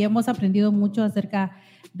 Y hemos aprendido mucho acerca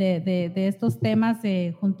de estos temas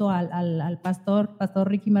junto al pastor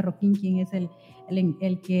Ricky Marroquín, quien es el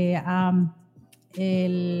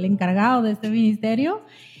encargado de este ministerio.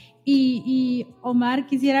 Y Omar,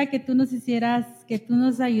 quisiera que tú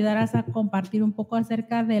nos ayudaras a compartir un poco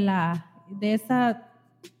acerca de las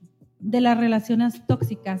relaciones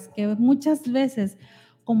tóxicas que muchas veces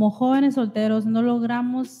como jóvenes solteros no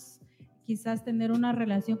logramos quizás tener una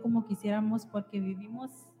relación como quisiéramos porque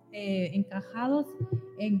vivimos encajados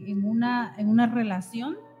en una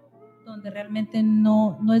relación donde realmente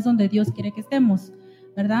no es donde Dios quiere que estemos,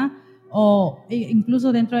 ¿verdad? O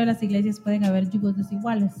incluso dentro de las iglesias pueden haber yugos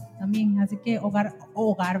desiguales también. Así que Omar,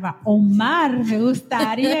 me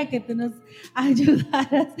gustaría que tú nos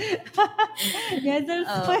ayudaras. Ya es el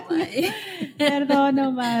sueño. Perdón,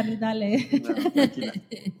 Omar, dale. No, tranquila.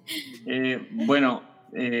 Bueno,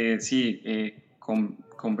 sí, con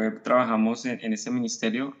Beb trabajamos en este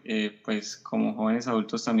ministerio, pues como jóvenes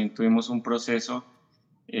adultos también tuvimos un proceso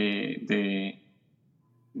de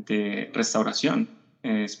restauración,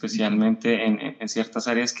 especialmente en ciertas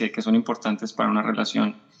áreas que son importantes para una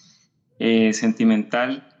relación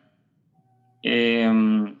sentimental.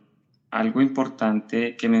 Algo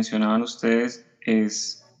importante que mencionaban ustedes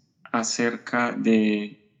es acerca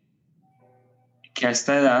de que a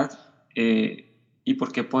esta edad, y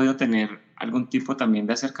porque he podido tener algún tipo también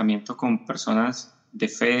de acercamiento con personas de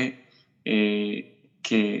fe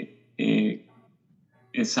que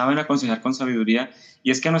saben aconsejar con sabiduría, y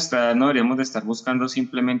es que a nuestra edad no deberíamos de estar buscando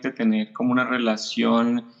simplemente tener como una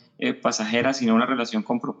relación pasajera, sino una relación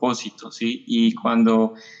con propósito, ¿sí? Y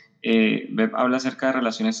cuando Beb habla acerca de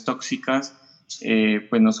relaciones tóxicas,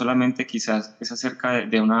 pues no solamente quizás es acerca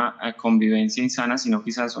de una convivencia insana, sino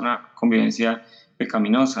quizás una convivencia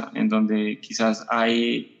pecaminosa, en donde quizás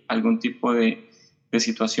hay algún tipo de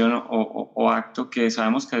situación o acto que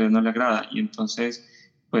sabemos que a Dios no le agrada, y entonces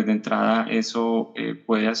pues de entrada eso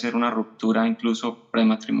puede hacer una ruptura incluso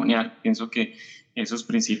prematrimonial. Pienso que esos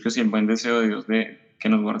principios y el buen deseo de Dios de que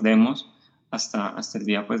nos guardemos hasta el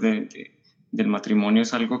día pues del matrimonio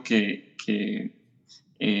es algo que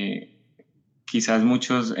quizás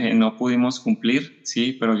muchos no pudimos cumplir,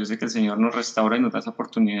 sí, pero yo sé que el Señor nos restaura y nos da esa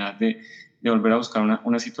oportunidad de volver a buscar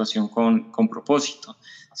una situación con propósito,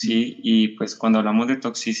 sí. Y pues cuando hablamos de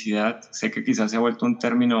toxicidad, sé que quizás se ha vuelto un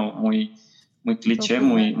término muy cliché,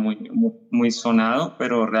 muy sonado,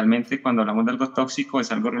 pero realmente cuando hablamos de algo tóxico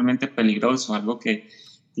es algo realmente peligroso, algo que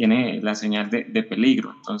tiene la señal de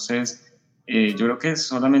peligro. Entonces, yo creo que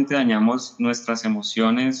solamente dañamos nuestras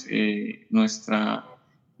emociones, nuestra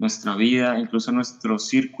vida, incluso nuestro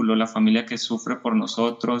círculo, la familia que sufre por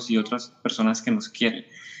nosotros y otras personas que nos quieren.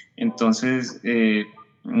 Entonces,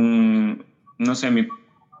 no sé, mi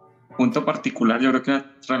punto particular, yo creo que una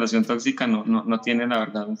relación tóxica no tiene, la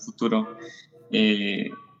verdad, un futuro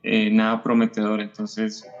nada prometedor.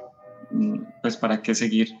 Entonces, pues, ¿para qué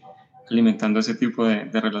seguir alimentando ese tipo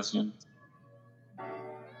de relación?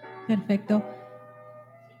 Perfecto.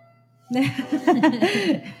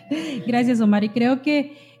 Gracias, Omar. Y creo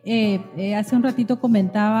que hace un ratito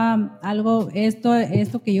comentaba algo,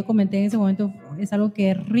 esto que yo comenté en ese momento es algo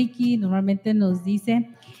que Ricky normalmente nos dice.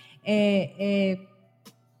 Se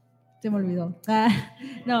me olvidó.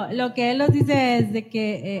 No, lo que él nos dice es de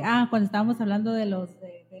que, cuando estábamos hablando de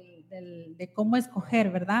de cómo escoger,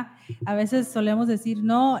 ¿verdad? A veces solemos decir,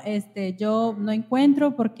 no, yo no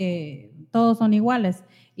encuentro porque todos son iguales.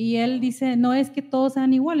 Y él dice, no es que todos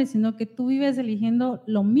sean iguales, sino que tú vives eligiendo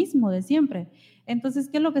lo mismo de siempre. Entonces,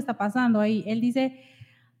 ¿qué es lo que está pasando ahí? Él dice,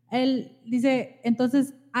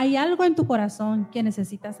 entonces, hay algo en tu corazón que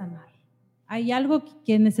necesitas sanar. Hay algo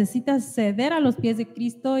que necesitas ceder a los pies de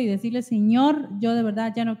Cristo y decirle, Señor, yo de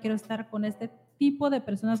verdad ya no quiero estar con este tipo de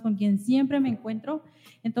personas con quien siempre me encuentro.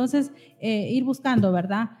 Entonces, ir buscando,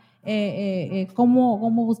 ¿verdad?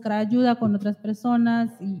 Cómo buscar ayuda con otras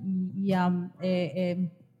personas y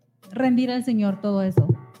rendir al Señor todo eso,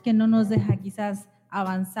 que no nos deja quizás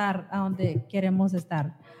avanzar a donde queremos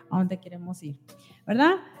estar, a donde queremos ir,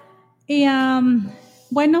 ¿verdad? Y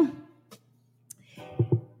bueno,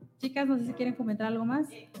 chicas, no sé si quieren comentar algo más.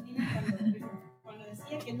 Cuando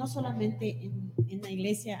decía que no solamente en la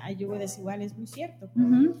iglesia hay yugo desigual, es muy cierto.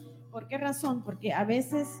 ¿Por qué razón? Porque a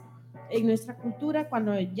veces en nuestra cultura,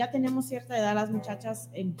 cuando ya tenemos cierta edad, las muchachas,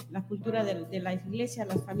 en la cultura de la iglesia,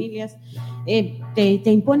 las familias,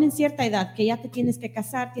 te imponen cierta edad, que ya te tienes que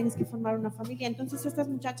casar, tienes que formar una familia. Entonces estas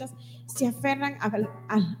muchachas se aferran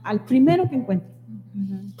al primero que encuentran.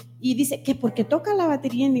 Y dice que porque toca la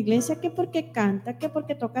batería en la iglesia, que porque canta, que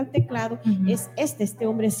porque toca el teclado, es este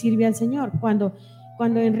hombre sirve al Señor, cuando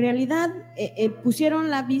en realidad pusieron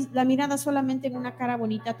la mirada solamente en una cara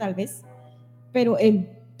bonita tal vez,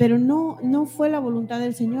 pero no fue la voluntad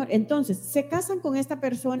del Señor. Entonces se casan con esta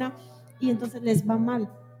persona y entonces les va mal.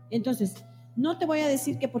 Entonces no te voy a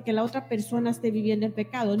decir que porque la otra persona esté viviendo en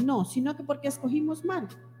pecado, no, sino que porque escogimos mal.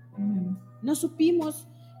 No supimos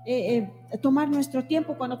tomar nuestro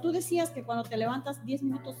tiempo. Cuando tú decías que cuando te levantas 10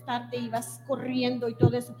 minutos tarde y vas corriendo y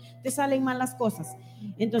todo eso, te salen mal las cosas.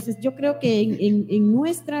 Entonces yo creo que en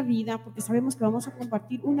nuestra vida, porque sabemos que vamos a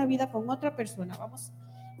compartir una vida con otra persona,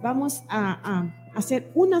 vamos a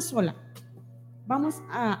hacer una sola. vamos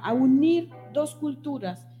a unir dos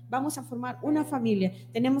culturas, vamos a formar una familia,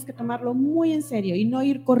 tenemos que tomarlo muy en serio y no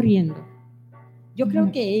ir corriendo. Yo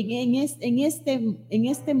creo que en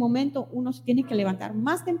este momento uno se tiene que levantar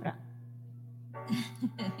más temprano.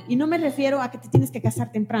 Y no me refiero a que te tienes que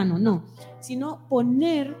casar temprano, no, sino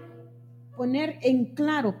poner en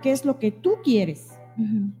claro qué es lo que tú quieres,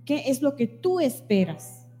 qué es lo que tú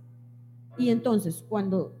esperas. Y entonces,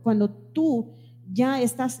 cuando tú ya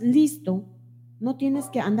estás listo, no tienes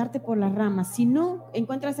que andarte por las ramas, sino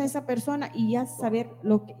encuentras a esa persona y ya saber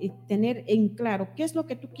tener en claro qué es lo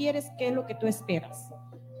que tú quieres, qué es lo que tú esperas.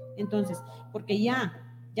 Entonces, porque ya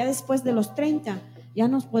después de los 30, ya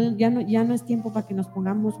no es tiempo para que nos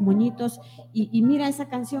pongamos moñitos. Y mira esa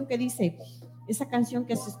canción que dice, esa canción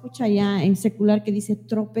que se escucha ya en secular que dice,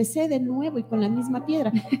 tropecé de nuevo y con la misma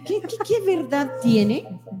piedra. ¿Qué verdad tiene?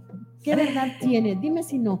 ¿Qué verdad tiene? Dime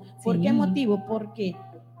si no. ¿Por qué motivo? Porque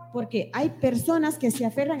hay personas que se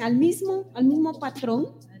aferran al mismo patrón.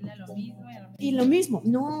 Y lo mismo.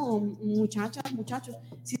 No, muchachos,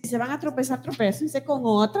 si se van a tropezar, tropécense con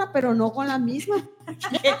otra, pero no con la misma.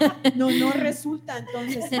 No resulta,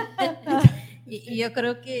 entonces. Y yo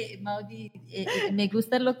creo que, Maudi, me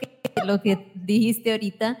gusta lo que dijiste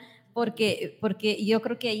ahorita, porque yo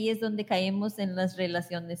creo que ahí es donde caemos en las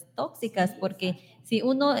relaciones tóxicas, porque si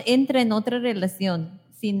uno entra en otra relación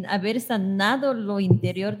sin haber sanado lo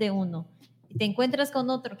interior de uno, y te encuentras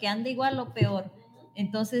con otro que anda igual o peor,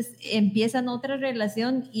 entonces empiezan otra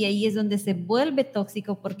relación y ahí es donde se vuelve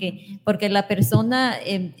tóxico, porque la persona,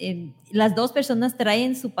 las dos personas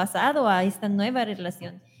traen su pasado a esta nueva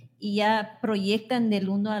relación y ya proyectan del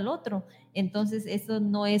uno al otro. Entonces eso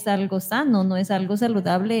no es algo sano, no es algo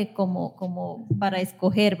saludable como para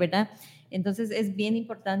escoger, ¿verdad? Entonces es bien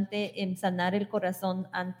importante sanar el corazón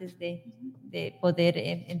antes de poder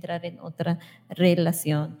entrar en otra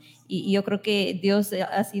relación. Y yo creo que Dios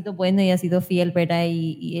ha sido bueno y ha sido fiel, ¿verdad?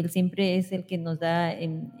 Y Él siempre es el que nos da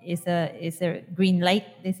ese green light,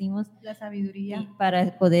 decimos. La sabiduría.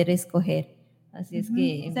 Para poder escoger. Así es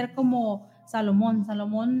que... Ser como Salomón.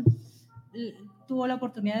 Salomón tuvo la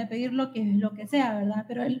oportunidad de pedir lo que sea, ¿verdad?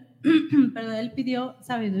 Pero él pidió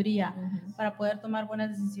sabiduría para poder tomar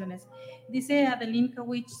buenas decisiones. Dice Adeline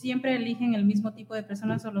Kawich, siempre eligen el mismo tipo de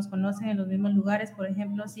personas o los conocen en los mismos lugares, por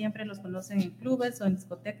ejemplo, siempre los conocen en clubes o en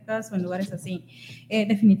discotecas o en lugares así,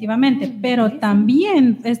 definitivamente, pero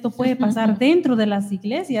también esto puede pasar dentro de las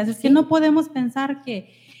iglesias, es que no podemos pensar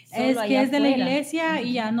que es de la iglesia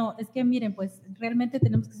y ya no, es que miren, pues realmente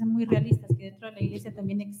tenemos que ser muy realistas, que dentro de la iglesia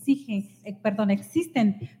también existen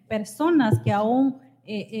personas que aún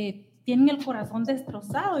tienen el corazón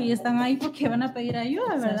destrozado y están ahí porque van a pedir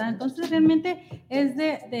ayuda, ¿verdad? Entonces realmente es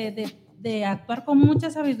de actuar con mucha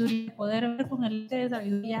sabiduría, poder ver con el de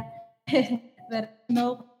sabiduría,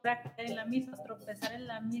 no caer en la misma, tropezar en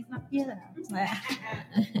la misma piedra.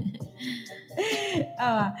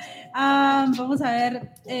 Vamos a ver,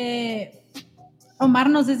 Omar,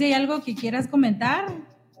 no sé si hay algo que quieras comentar,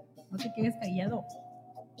 no te quedes callado.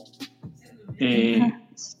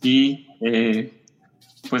 Sí,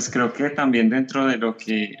 pues creo que también dentro de lo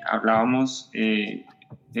que hablábamos y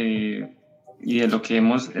de lo que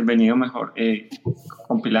hemos venido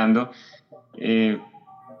compilando,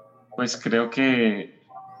 pues creo que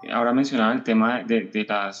ahora mencionaba el tema de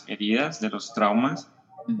las heridas, de los traumas,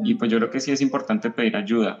 y pues yo creo que sí es importante pedir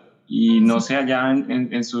ayuda. Y no sé allá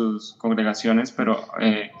en sus congregaciones, pero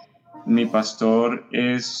mi pastor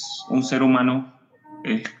es un ser humano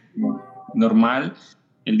normal.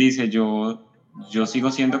 Él dice, yo sigo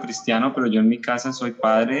siendo cristiano, pero yo en mi casa soy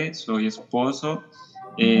padre, soy esposo,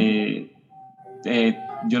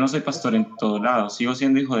 yo no soy pastor en todo lado, sigo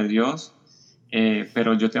siendo hijo de Dios,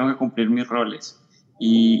 pero yo tengo que cumplir mis roles.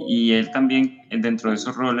 Y él también, dentro de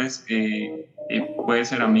esos roles, puede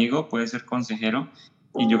ser amigo, puede ser consejero,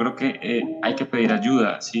 y yo creo que hay que pedir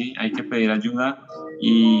ayuda, ¿sí? Hay que pedir ayuda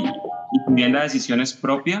y también la decisión es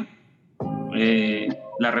propia,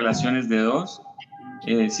 las relaciones de dos.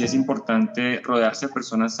 Sí es importante rodearse de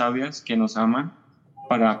personas sabias que nos aman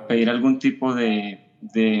para pedir algún tipo de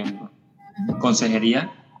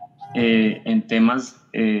consejería en temas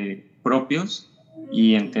propios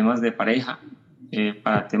y en temas de pareja,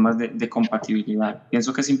 para temas de compatibilidad.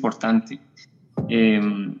 Pienso que es importante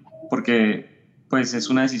porque pues es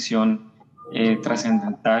una decisión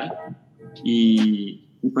trascendental y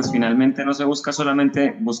pues finalmente no se busca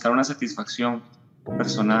solamente buscar una satisfacción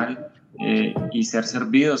personal y ser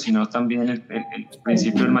servido, sino también el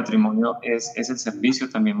principio del matrimonio es el servicio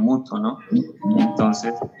también mutuo, ¿no?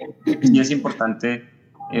 Entonces, sí es importante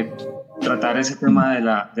tratar ese tema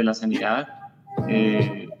de la sanidad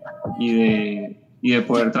y de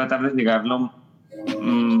poder tratar de llegar lo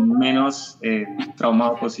menos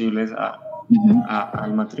traumados posibles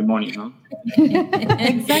al matrimonio, ¿no?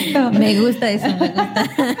 Exacto. Me gusta eso, me gusta.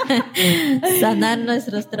 Sanar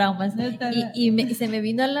nuestros traumas. Y se me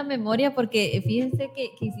vino a la memoria porque fíjense que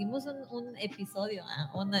hicimos un episodio,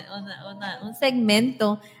 un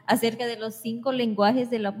segmento acerca de los 5 lenguajes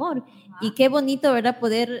del amor. Y qué bonito, ¿verdad?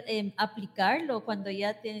 Poder aplicarlo cuando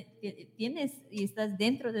ya tienes y estás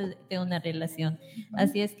dentro de una relación.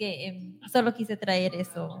 Así es que solo quise traer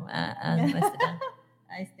eso a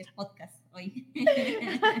este podcast hoy.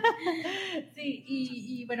 Sí,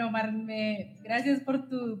 y bueno, Omar, gracias por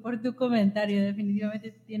tu comentario.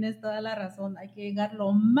 Definitivamente tienes toda la razón. Hay que llegar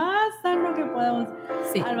lo más sano que podamos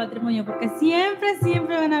al matrimonio, porque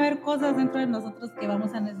siempre van a haber cosas dentro de nosotros que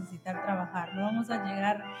vamos a necesitar trabajar. No vamos a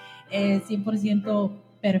llegar 100%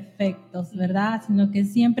 perfectos, ¿verdad? Sino que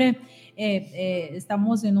siempre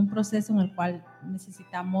estamos en un proceso en el cual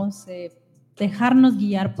necesitamos dejarnos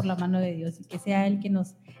guiar por la mano de Dios y que sea Él que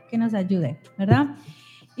nos ayude, ¿verdad?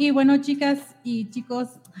 Y bueno, chicas y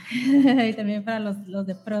chicos, y también para los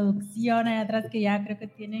de producción allá atrás que ya creo que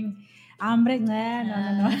tienen hambre.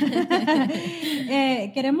 No.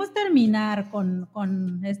 Queremos terminar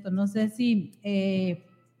con esto. No sé si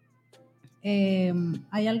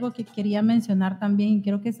hay algo que quería mencionar también.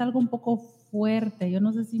 Creo que es algo un poco fuerte. Yo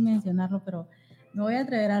no sé si mencionarlo, pero me voy a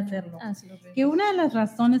atrever a hacerlo. Sí, que una de las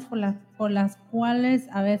razones por las cuales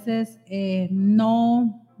a veces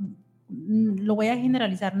no, lo voy a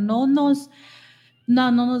generalizar, no nos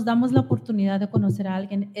damos la oportunidad de conocer a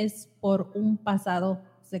alguien es por un pasado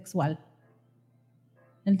sexual.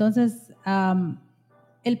 Entonces,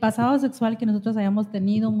 el pasado sexual que nosotros hayamos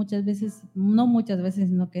tenido muchas veces, no muchas veces,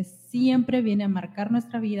 sino que siempre viene a marcar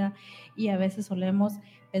nuestra vida, y a veces solemos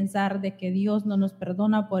pensar de que Dios no nos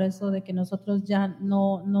perdona por eso, de que nosotros ya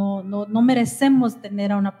no merecemos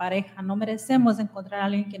tener a una pareja, no merecemos encontrar a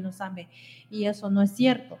alguien que nos ame, y eso no es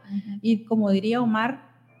cierto. Uh-huh. Y como diría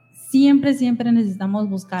Omar, siempre necesitamos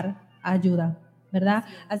buscar ayuda, ¿verdad?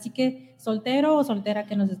 Sí. Así que soltero o soltera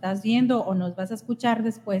que nos estás viendo o nos vas a escuchar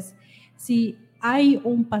después, si hay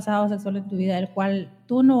un pasado sexual en tu vida del cual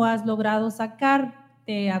tú no has logrado sacar,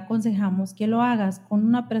 te aconsejamos que lo hagas con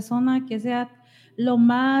una persona que sea lo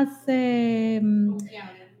más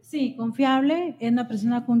confiable, es una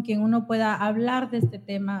persona con quien uno pueda hablar de este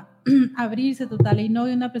tema, abrirse total, y no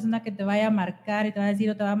de una persona que te vaya a marcar y te va a decir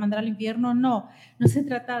o te va a mandar al infierno. No se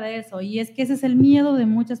trata de eso, y es que ese es el miedo de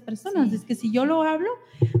muchas personas. Sí. Es que si yo lo hablo,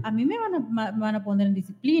 a mí me van a poner en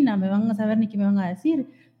disciplina, me van a saber ni qué me van a decir,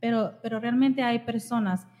 pero realmente hay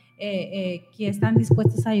personas que están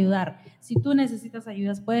dispuestos a ayudar. Si tú necesitas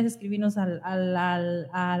ayuda, puedes escribirnos a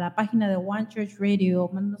la página de One Church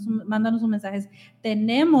Radio, mándanos un mensaje.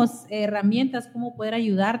 Tenemos herramientas como poder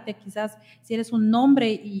ayudarte. Quizás si eres un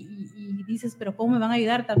hombre y dices, pero ¿cómo me van a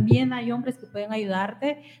ayudar? También hay hombres que pueden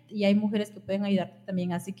ayudarte y hay mujeres que pueden ayudarte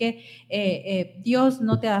también. Así que Dios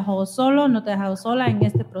no te ha dejado solo, no te ha dejado sola en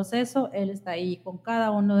este proceso. Él está ahí con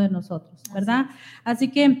cada uno de nosotros, ¿verdad? Así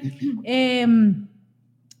que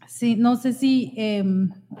sí, no sé si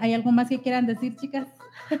hay algo más que quieran decir, chicas.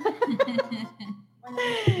 Bueno,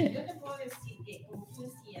 yo te puedo decir que, como tú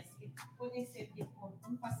decías, que puede ser que por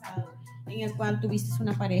un pasado en el cual tuviste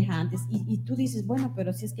una pareja antes y tú dices, bueno,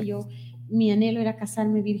 pero si es que mi anhelo era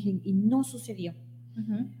casarme virgen y no sucedió.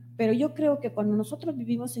 Uh-huh. Pero yo creo que cuando nosotros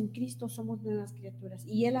vivimos en Cristo somos nuevas criaturas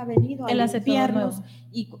y Él ha venido a limpiarnos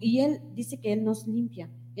y Él dice que Él nos limpia.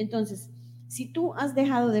 Entonces, si tú has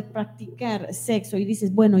dejado de practicar sexo y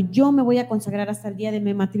dices, bueno, yo me voy a consagrar hasta el día de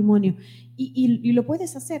mi matrimonio, y lo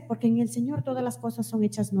puedes hacer, porque en el Señor todas las cosas son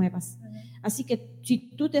hechas nuevas. Así que si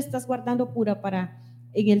tú te estás guardando pura para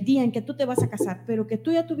en el día en que tú te vas a casar, pero que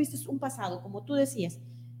tú ya tuviste un pasado, como tú decías,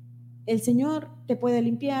 el Señor te puede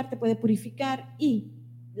limpiar, te puede purificar, y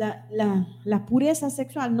la pureza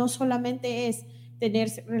sexual no solamente es tener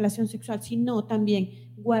relación sexual, sino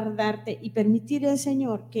también guardarte y permitir al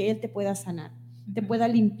Señor que Él te pueda sanar, te pueda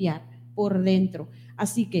limpiar por dentro.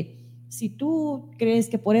 Así que si tú crees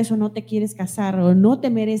que por eso no te quieres casar o no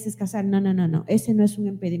te mereces casar, no, ese no es un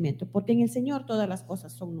impedimento, porque en el Señor todas las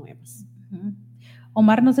cosas son nuevas. Uh-huh.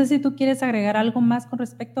 Omar, no sé si tú quieres agregar algo más con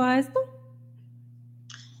respecto a esto.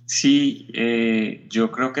 Sí,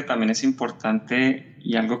 yo creo que también es importante,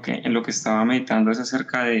 y algo que en lo que estaba meditando es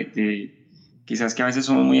acerca de quizás que a veces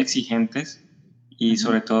somos muy exigentes, y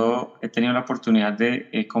sobre todo he tenido la oportunidad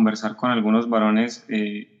de conversar con algunos varones,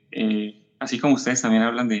 así como ustedes también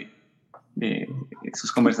hablan de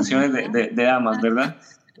sus conversaciones de damas, ¿verdad?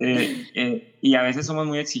 Y a veces somos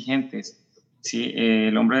muy exigentes, ¿sí?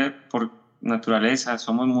 El hombre por naturaleza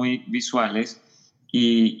somos muy visuales,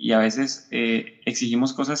 y a veces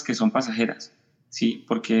exigimos cosas que son pasajeras, ¿sí?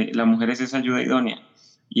 Porque la mujer es esa ayuda idónea.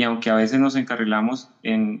 Y aunque a veces nos encarrilamos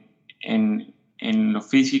en lo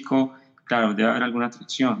físico, claro, debe haber alguna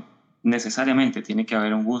atracción. Necesariamente tiene que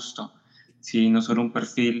haber un gusto, ¿sí? No solo un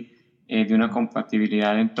perfil de una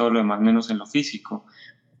compatibilidad en todo lo demás, menos en lo físico.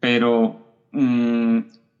 Pero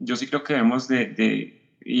yo sí creo que debemos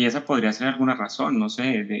y esa podría ser alguna razón, no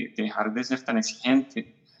sé, de dejar de ser tan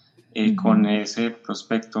exigente con ese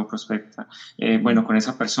prospecto o prospecta, bueno, con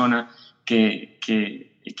esa persona que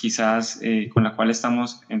quizás con la cual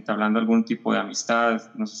estamos entablando algún tipo de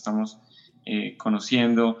amistad, nos estamos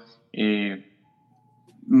conociendo,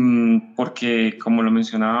 porque como lo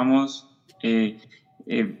mencionábamos,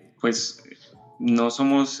 pues no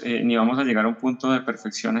somos ni vamos a llegar a un punto de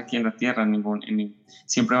perfección aquí en la Tierra,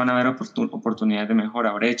 siempre van a haber oportunidades de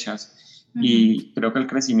mejora, brechas, y creo que el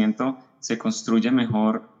crecimiento se construye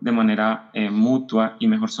mejor de manera mutua y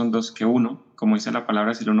mejor son dos que uno. Como dice la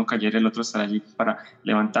palabra, si el uno cayera, el otro estará allí para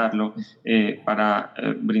levantarlo, para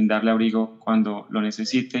brindarle abrigo cuando lo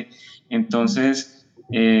necesite. Entonces,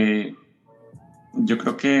 yo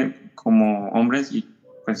creo que como hombres y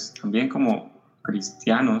pues también como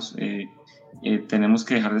cristianos tenemos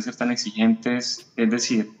que dejar de ser tan exigentes, es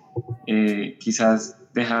decir, quizás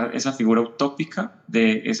dejar esa figura utópica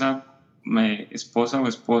de esa esposa o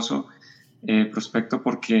esposo prospecto,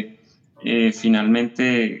 porque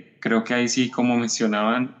finalmente creo que ahí sí, como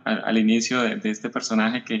mencionaban al inicio de este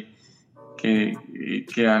personaje que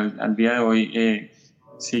al día de hoy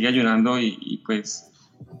sigue ayunando y pues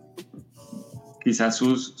quizás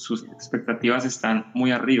sus expectativas están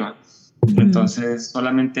muy arriba. Entonces,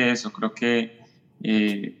 solamente eso, creo que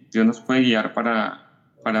Dios nos puede guiar para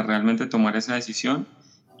realmente tomar esa decisión,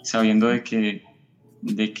 sabiendo de que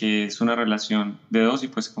es una relación de dos y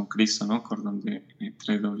pues con Cristo, ¿no? Cordón de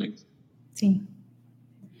tres dobleces. Sí.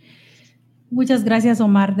 Muchas gracias,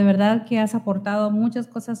 Omar. De verdad que has aportado muchas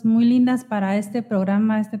cosas muy lindas para este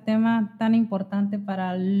programa, este tema tan importante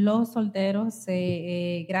para los solteros.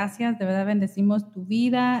 Gracias, de verdad bendecimos tu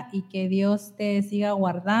vida y que Dios te siga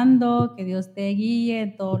guardando, que Dios te guíe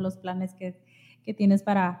en todos los planes que tienes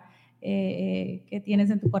que tienes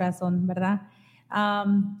en tu corazón, ¿verdad?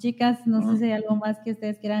 Chicas, no sé si hay algo más que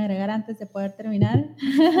ustedes quieran agregar antes de poder terminar.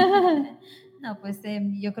 No, pues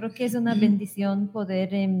yo creo que es una bendición poder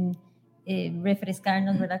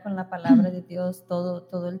refrescarnos, ¿verdad? Con la palabra de Dios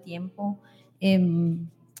todo el tiempo,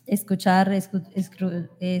 escuchar,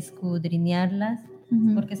 escudriñarlas,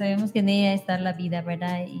 porque sabemos que en ella está la vida,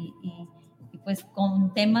 ¿verdad? Y pues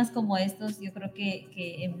con temas como estos, yo creo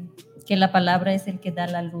que la palabra es el que da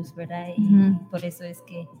la luz, ¿verdad? Y por eso es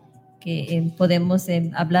que podemos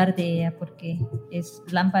hablar de ella, porque es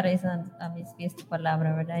lámpara es a mis pies tu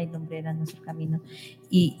palabra, ¿verdad? Y lumbrera a nuestro camino.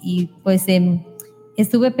 Y pues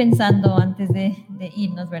estuve pensando antes de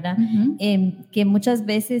irnos, ¿verdad? Que muchas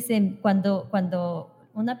veces cuando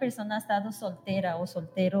una persona ha estado soltera o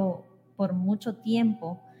soltero por mucho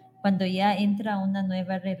tiempo, cuando ya entra a una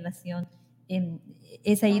nueva relación,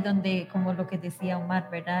 es ahí donde, como lo que decía Omar,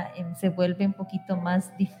 ¿verdad? Se vuelve un poquito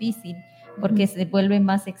más difícil, porque se vuelve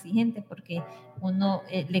más exigente, porque uno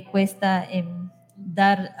le cuesta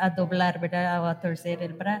dar a doblar, ¿verdad? O a torcer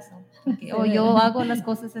el brazo. Porque, yo hago las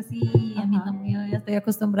cosas así, a mí no, yo ya estoy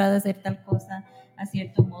acostumbrada a hacer tal cosa a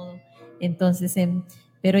cierto modo. Entonces,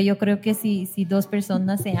 pero yo creo que si dos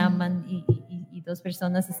personas se aman y dos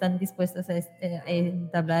personas están dispuestas a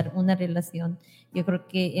entablar una relación, yo creo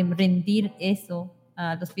que rendir eso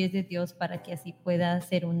a los pies de Dios para que así pueda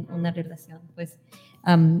ser una relación, pues,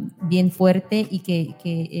 bien fuerte y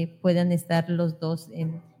que puedan estar los dos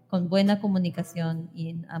con buena comunicación y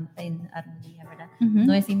en armonía, ¿verdad?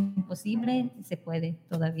 No es imposible, se puede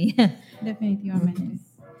todavía. Definitivamente.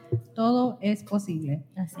 Todo es posible.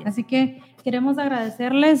 Así que queremos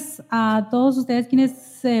agradecerles a todos ustedes quienes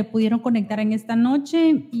se pudieron conectar en esta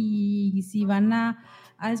noche, y si van a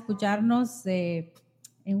escucharnos en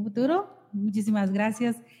un futuro, muchísimas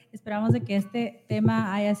gracias. Esperamos de que este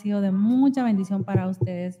tema haya sido de mucha bendición para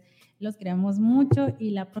ustedes. Los queremos mucho y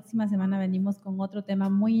la próxima semana venimos con otro tema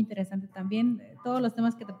muy interesante también. Todos los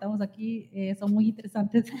temas que tratamos aquí son muy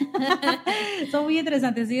interesantes. Son muy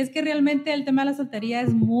interesantes. Y es que realmente el tema de la soltería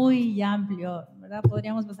es muy amplio, ¿verdad?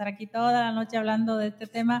 Podríamos pasar aquí toda la noche hablando de este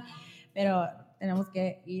tema, pero tenemos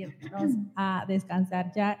que irnos a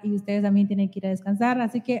descansar ya, y ustedes también tienen que ir a descansar.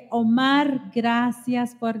 Así que, Omar,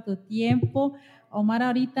 gracias por tu tiempo. Omar,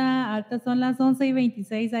 ahorita son las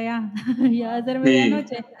 11:26 allá, ya va a ser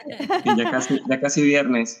medianoche. Sí, ya casi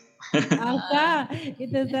viernes. Acá, y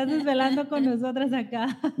te estás desvelando con nosotras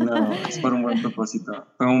acá. No, es por un buen propósito.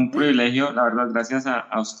 Fue un privilegio, la verdad, gracias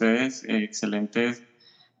a ustedes, excelentes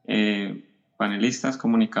panelistas,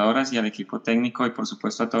 comunicadoras y al equipo técnico, y por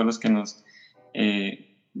supuesto a todos los que nos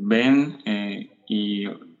ven y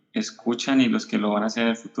escuchan y los que lo van a hacer en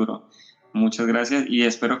el futuro. Muchas gracias y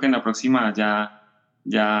espero que en la próxima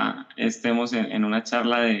ya estemos en una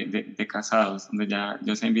charla de casados, donde ya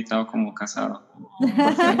yo sea invitado como casado. Ok.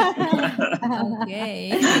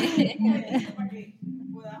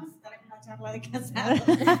 Podamos estar en una charla de casados.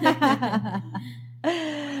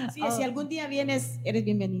 Sí, si algún día vienes, eres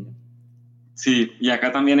bienvenido. Sí, y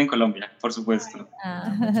acá también en Colombia, por supuesto.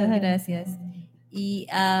 Muchas gracias. Y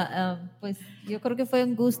pues yo creo que fue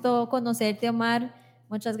un gusto conocerte, Omar.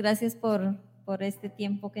 Muchas gracias por este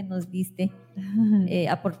tiempo que nos diste.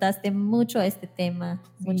 Aportaste mucho a este tema.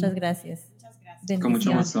 Sí. Muchas gracias. Muchas gracias. Con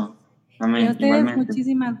mucho gusto. Amén. Y a ustedes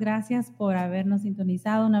muchísimas gracias por habernos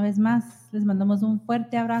sintonizado una vez más. Les mandamos un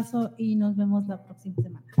fuerte abrazo y nos vemos la próxima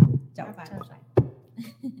semana. Chao.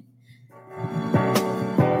 Bye.